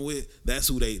problem with. That's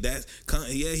who he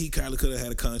kind of could have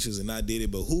had a conscience and not did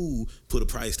it, but who put a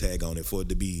price tag on it for it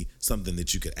to be something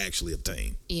that you could actually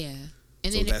obtain? Yeah.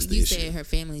 And then you said her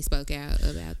family spoke out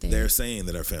about that. They're saying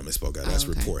that her family spoke out. That's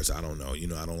reports. I don't know.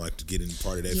 I don't like to get any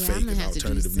part of that fake and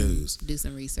alternative news. Do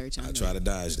some research on that. I try to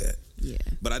dodge that. Yeah.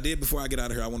 But I did, before I get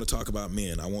out of here, I want to talk about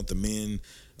men. I want the men,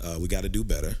 we got to do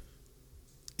better.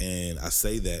 And I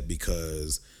say that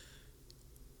because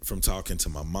from talking to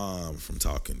my mom, from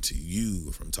talking to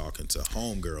you, from talking to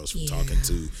homegirls, from talking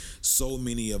to so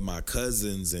many of my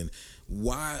cousins, and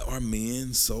why are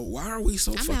we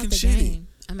so fucking shitty?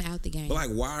 I'm out the game. But like,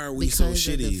 why are we so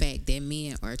shitty? Because of the fact that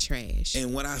men are trash.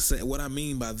 And what I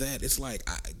mean by that, it's like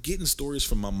getting stories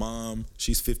from my mom.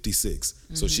 She's 56,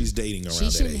 so she's dating around that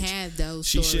age. She shouldn't have those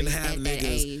stories. She shouldn't have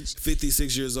niggas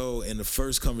 56 years old, and the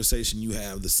first conversation you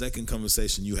have, the second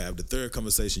conversation you have, the third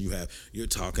conversation you have, you're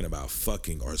talking about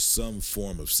fucking or some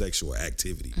form of sexual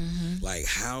activity. Like,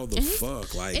 how the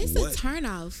fuck? Like, it's what? It's a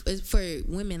turnoff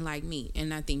for women like me,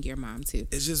 and I think your mom too.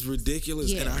 It's just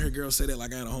ridiculous. And I heard girls say that.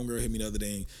 Like, I had a homegirl hit me the other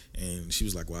day, and she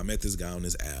was like, well, I met this guy on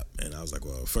this app. And I was like,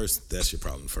 well, first, that's your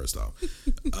problem, first off.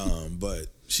 But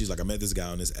she's like, I met this guy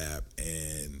on this app,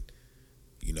 and,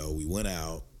 you know, we went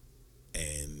out,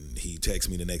 and he texted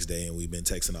me the next day, and we've been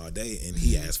texting all day, and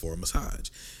he asked for a massage.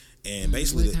 And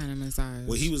basically, what kind of massage?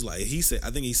 Well, he was like, I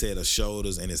think he said his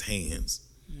shoulders and his hands.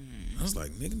 I was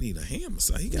like, nigga need a hand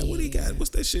massage. He got what he got?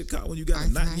 What's that shit called when you got a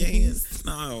knot in your hands?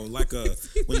 No, like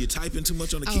when you're typing too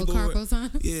much on the keyboard. Carpal tunnel?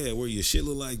 Yeah, where your shit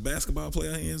look like basketball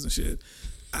player hands and shit.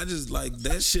 I just like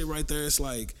that shit right there. It's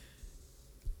like,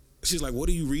 she's like, what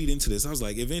do you read into this? I was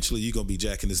like, eventually you gonna be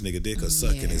jacking this nigga dick or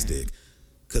sucking his dick,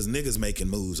 cause niggas making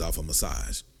moves off a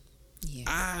massage. Yeah.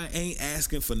 I ain't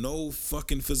asking for no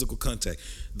fucking physical contact.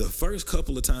 The first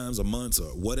couple of times a month or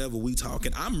whatever we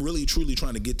talking, I'm really truly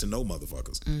trying to get to know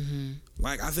motherfuckers.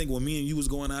 Like, I think when me and you was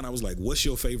going out, I was like, what's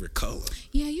your favorite color?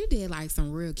 Yeah, you did like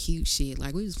some real cute shit.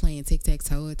 Like, we was playing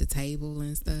tic-tac-toe at the table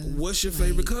and stuff. What's your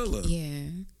favorite color? Yeah.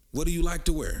 What do you like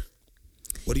to wear?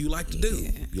 What do you like to do?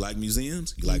 You like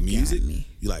museums? You like music?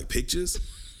 You like pictures?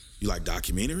 You like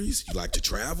documentaries? You like to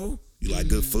travel? You like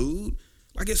good food?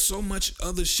 Like, it's so much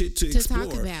other shit to explore.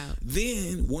 Talk about.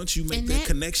 Then once you make that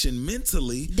connection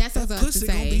mentally, that's what that pussy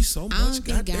gonna be so much goddamn better.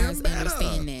 I don't think guys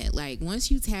understand that. Like, once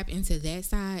you tap into that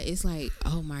side, it's like,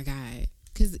 oh my God.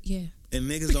 Cause and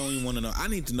niggas don't even want to know. I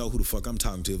need to know who the fuck I'm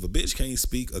talking to. If a bitch can't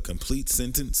speak a complete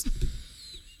sentence,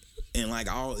 and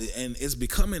it's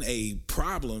becoming a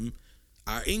problem.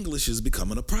 Our English is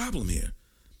becoming a problem here.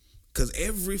 Cause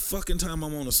every fucking time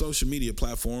I'm on a social media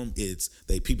platform, it's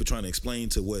people trying to explain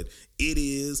to what it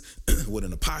is with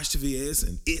an apostrophe S,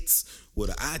 and it's with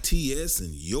an ITS,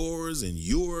 and yours and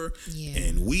your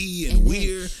and we and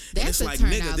we're. And it's like,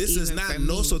 nigga, this is not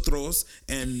nosotros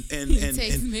and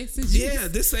text messages. Yeah,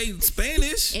 this ain't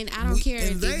Spanish. And I don't care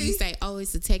if you say, oh,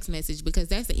 it's a text message, because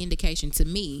that's an indication to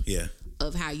me. Yeah.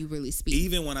 Of how you really speak.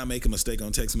 Even when I make a mistake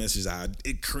on text messages,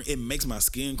 it makes my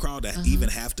skin crawl to even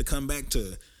have to come back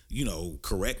to, you know,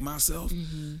 correct myself.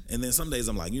 And then some days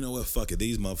I'm like, you know what, fuck it,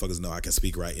 these motherfuckers know I can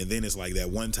speak right. And then it's like that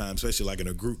one time, especially like in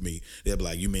a group meet, they'll be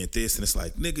like, you meant this, and it's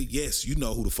like, nigga, yes, you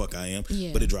know who the fuck I am,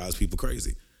 but it drives people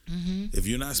crazy. If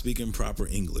you're not speaking proper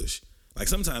English, like,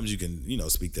 sometimes you can, you know,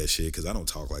 speak that shit, because I don't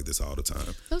talk like this all the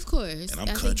time. Of course. And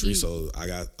I'm country, so I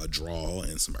got a drawl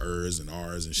and some ers and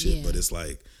r's and shit, but it's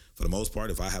like, for the most part,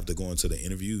 if I have to go into the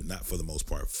interview, not for the most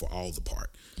part, for all the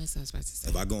part. That's what I was about to say.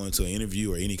 If I go into an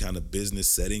interview or any kind of business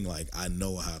setting, like, I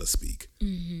know how to speak.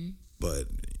 But,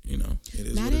 you know, it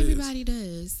is not what it is. Not everybody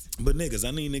does. But niggas,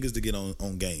 I need niggas to get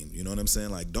on game. You know what I'm saying?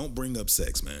 Like, don't bring up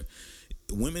sex, man.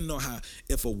 Women know how.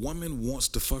 If a woman wants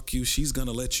to fuck you, she's going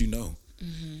to let you know.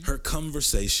 Her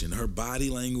conversation, her body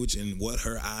language, and what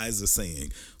her eyes are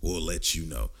saying will let you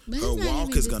know. But her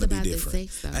walk is going to be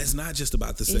different. It's not just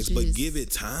about the sex, but give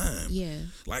it time. Yeah.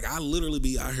 Like, I literally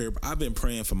be out here. I've been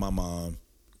praying for my mom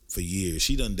for years.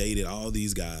 She done dated all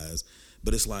these guys,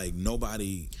 but it's like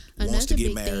nobody wants to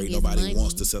get married. Nobody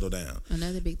wants to settle down.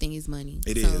 Another big thing is money.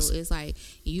 It is. So it's like,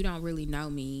 you don't really know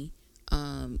me.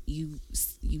 You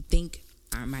think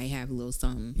I might have a little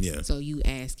something. Yeah. So you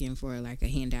asking for like a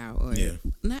handout or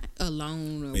not a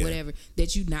loan or whatever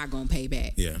that you not gonna pay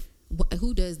back. Yeah.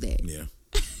 Who does that? Yeah.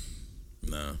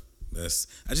 No.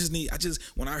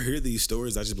 When I hear these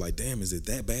stories, I just be like, damn, is it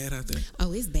that bad out there?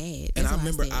 Oh, it's bad. And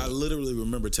I literally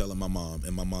remember telling my mom,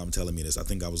 and my mom telling me this. I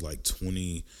think I was like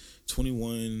 20,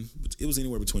 21. It was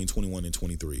anywhere between 21 and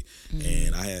 23.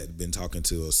 And I had been talking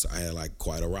to us. I had like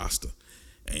quite a roster.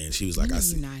 And she was like,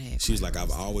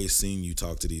 I've always seen you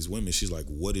talk to these women. She's like,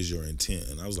 what is your intent?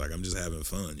 And I was like, I'm just having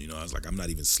fun. You know, I was like, I'm not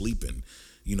even sleeping,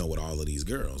 you know, with all of these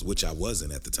girls, which I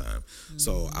wasn't at the time.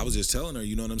 So I was just telling her,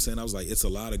 you know what I'm saying? I was like, it's a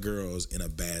lot of girls in a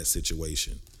bad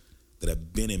situation that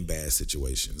have been in bad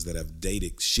situations, that have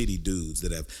dated shitty dudes,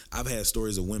 I've had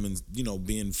stories of women, you know,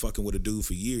 being fucking with a dude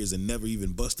for years and never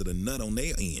even busted a nut on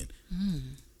their end.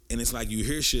 And it's like you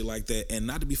hear shit like that, and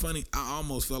not to be funny, I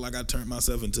almost felt like I turned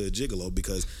myself into a gigolo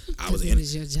because it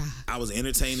was your job. I was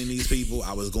entertaining these people.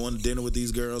 I was going to dinner with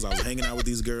these girls. I was hanging out with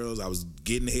these girls. I was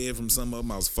getting head from some of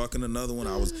them. I was fucking another one.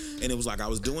 And it was like I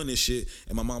was doing this shit,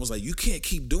 and my mom was like, "You can't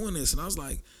keep doing this." And I was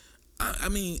like, I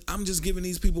mean, I'm just giving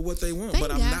these people what they want. Thank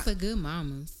but I'm God not for good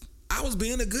mamas. I was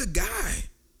being a good guy.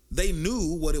 They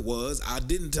knew what it was. I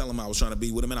didn't tell them I was trying to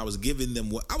be with them, and I was giving them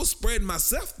what I was spreading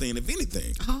myself thin, if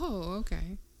anything. Oh,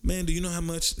 okay. Man, do you know how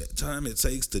much time it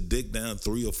takes to dick down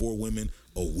 3 or 4 women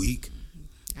a week?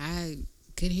 I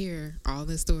could hear all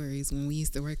the stories when we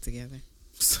used to work together.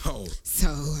 So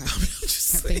I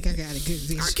think I got a good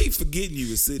vision. I keep forgetting you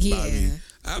were sitting by me.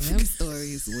 Them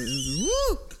stories was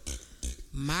woo.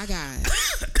 My God.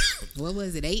 What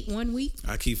was it, 8 1 week?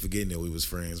 I keep forgetting that we was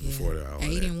friends before that.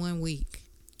 8 in 1 week.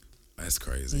 That's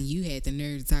crazy. And you had the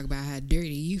nerve to talk about how dirty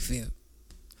you feel.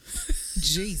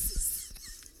 Jesus.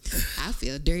 I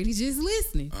feel dirty just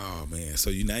listening. Oh, man.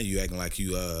 So you acting like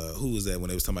you, who was that when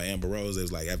they was talking about Amber Rose? It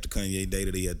was like after Kanye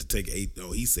dated, he had to take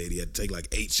he said he had to take like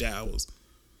 8 showers.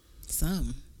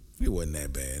 Something. It wasn't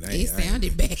that bad. It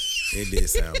sounded bad. It did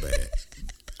sound bad.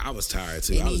 I was tired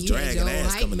too. And I was dragging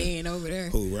ass coming man in. over there.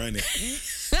 Who running?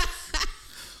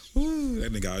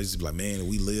 That nigga always be like, man, if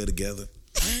we live together,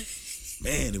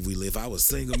 man, if I was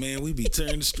single, man, we'd be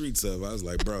tearing the streets up. I was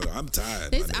like, bro, I'm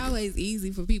tired. It's always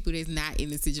easy for people that's not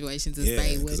in the situation to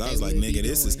say what they I was like, nigga,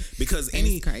 this doing. is because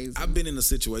crazy. I've been in a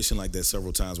situation like that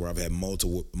several times where I've had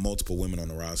multiple women on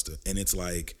the roster, and it's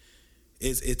like,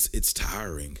 it's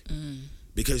tiring.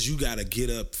 Because you got to get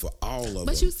up for all of them.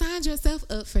 But you signed yourself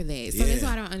up for that. So that's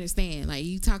why I don't understand. Like,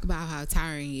 you talk about how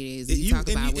tiring it is. You talk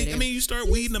about whatever. I mean, you start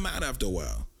weeding them out after a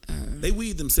while. They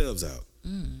weed themselves out.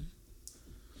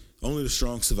 Only the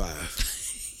strong survive.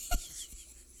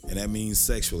 And that means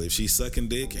sexually. If she's sucking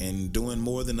dick and doing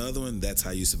more than the other one, that's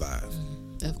how you survive.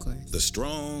 Of course. The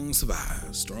strong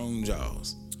survive. Strong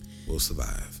jaws will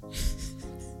survive.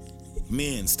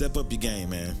 Men, step up your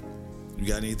game, man. You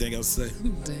got anything else to say?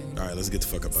 Dang. All right, let's get the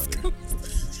fuck up out of here.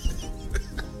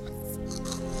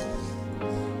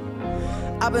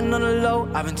 I've been on the low,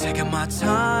 I've been taking my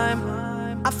time.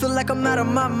 I feel like I'm out of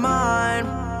my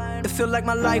mind. It feel like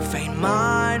my life ain't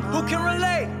mine. Who can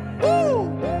relate? Woo!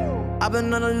 I've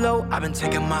been on the low, I've been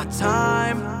taking my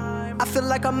time. I feel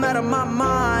like I'm out of my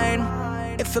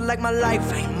mind. It feel like my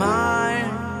life ain't mine.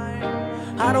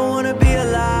 I don't wanna be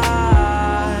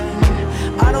alive.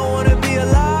 I don't wanna be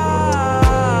alive.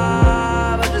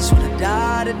 I just wanna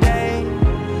die today.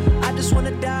 I just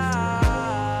wanna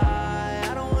die.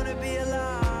 I don't wanna be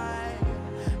alive.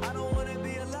 I don't wanna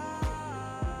be alive.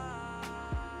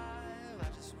 I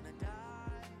just wanna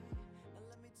die. And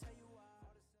let me tell you why.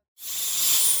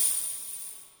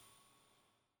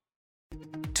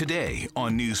 Today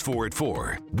on News 4 at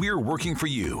 4, we're working for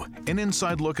you. An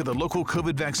inside look at the local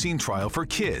COVID vaccine trial for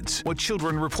kids, what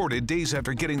children reported days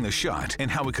after getting the shot,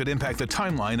 and how it could impact the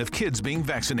timeline of kids being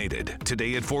vaccinated.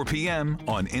 Today at 4 p.m.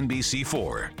 on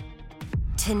NBC4.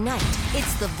 Tonight,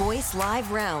 it's The Voice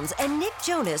Live rounds, and Nick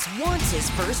Jonas wants his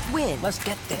first win. Let's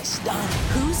get this done.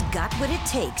 Who's got what it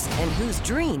takes, and whose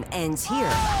dream ends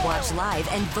here? Watch live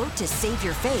and vote to save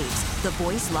your faves. The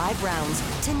Voice Live rounds,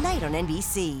 tonight on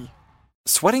NBC.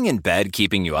 Sweating in bed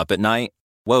keeping you up at night?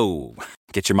 Whoa,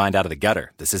 get your mind out of the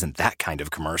gutter. This isn't that kind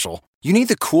of commercial. You need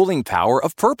the cooling power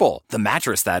of Purple, the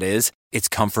mattress that is. It's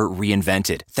comfort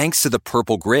reinvented thanks to the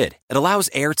Purple Grid. It allows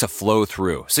air to flow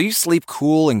through, so you sleep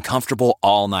cool and comfortable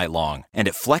all night long. And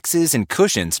it flexes and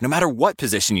cushions no matter what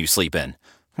position you sleep in.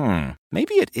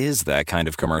 Maybe it is that kind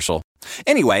of commercial.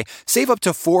 Anyway, save up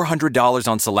to $400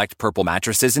 on select Purple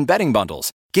mattresses and bedding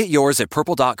bundles. Get yours at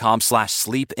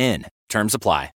purple.com/sleepin. Terms apply.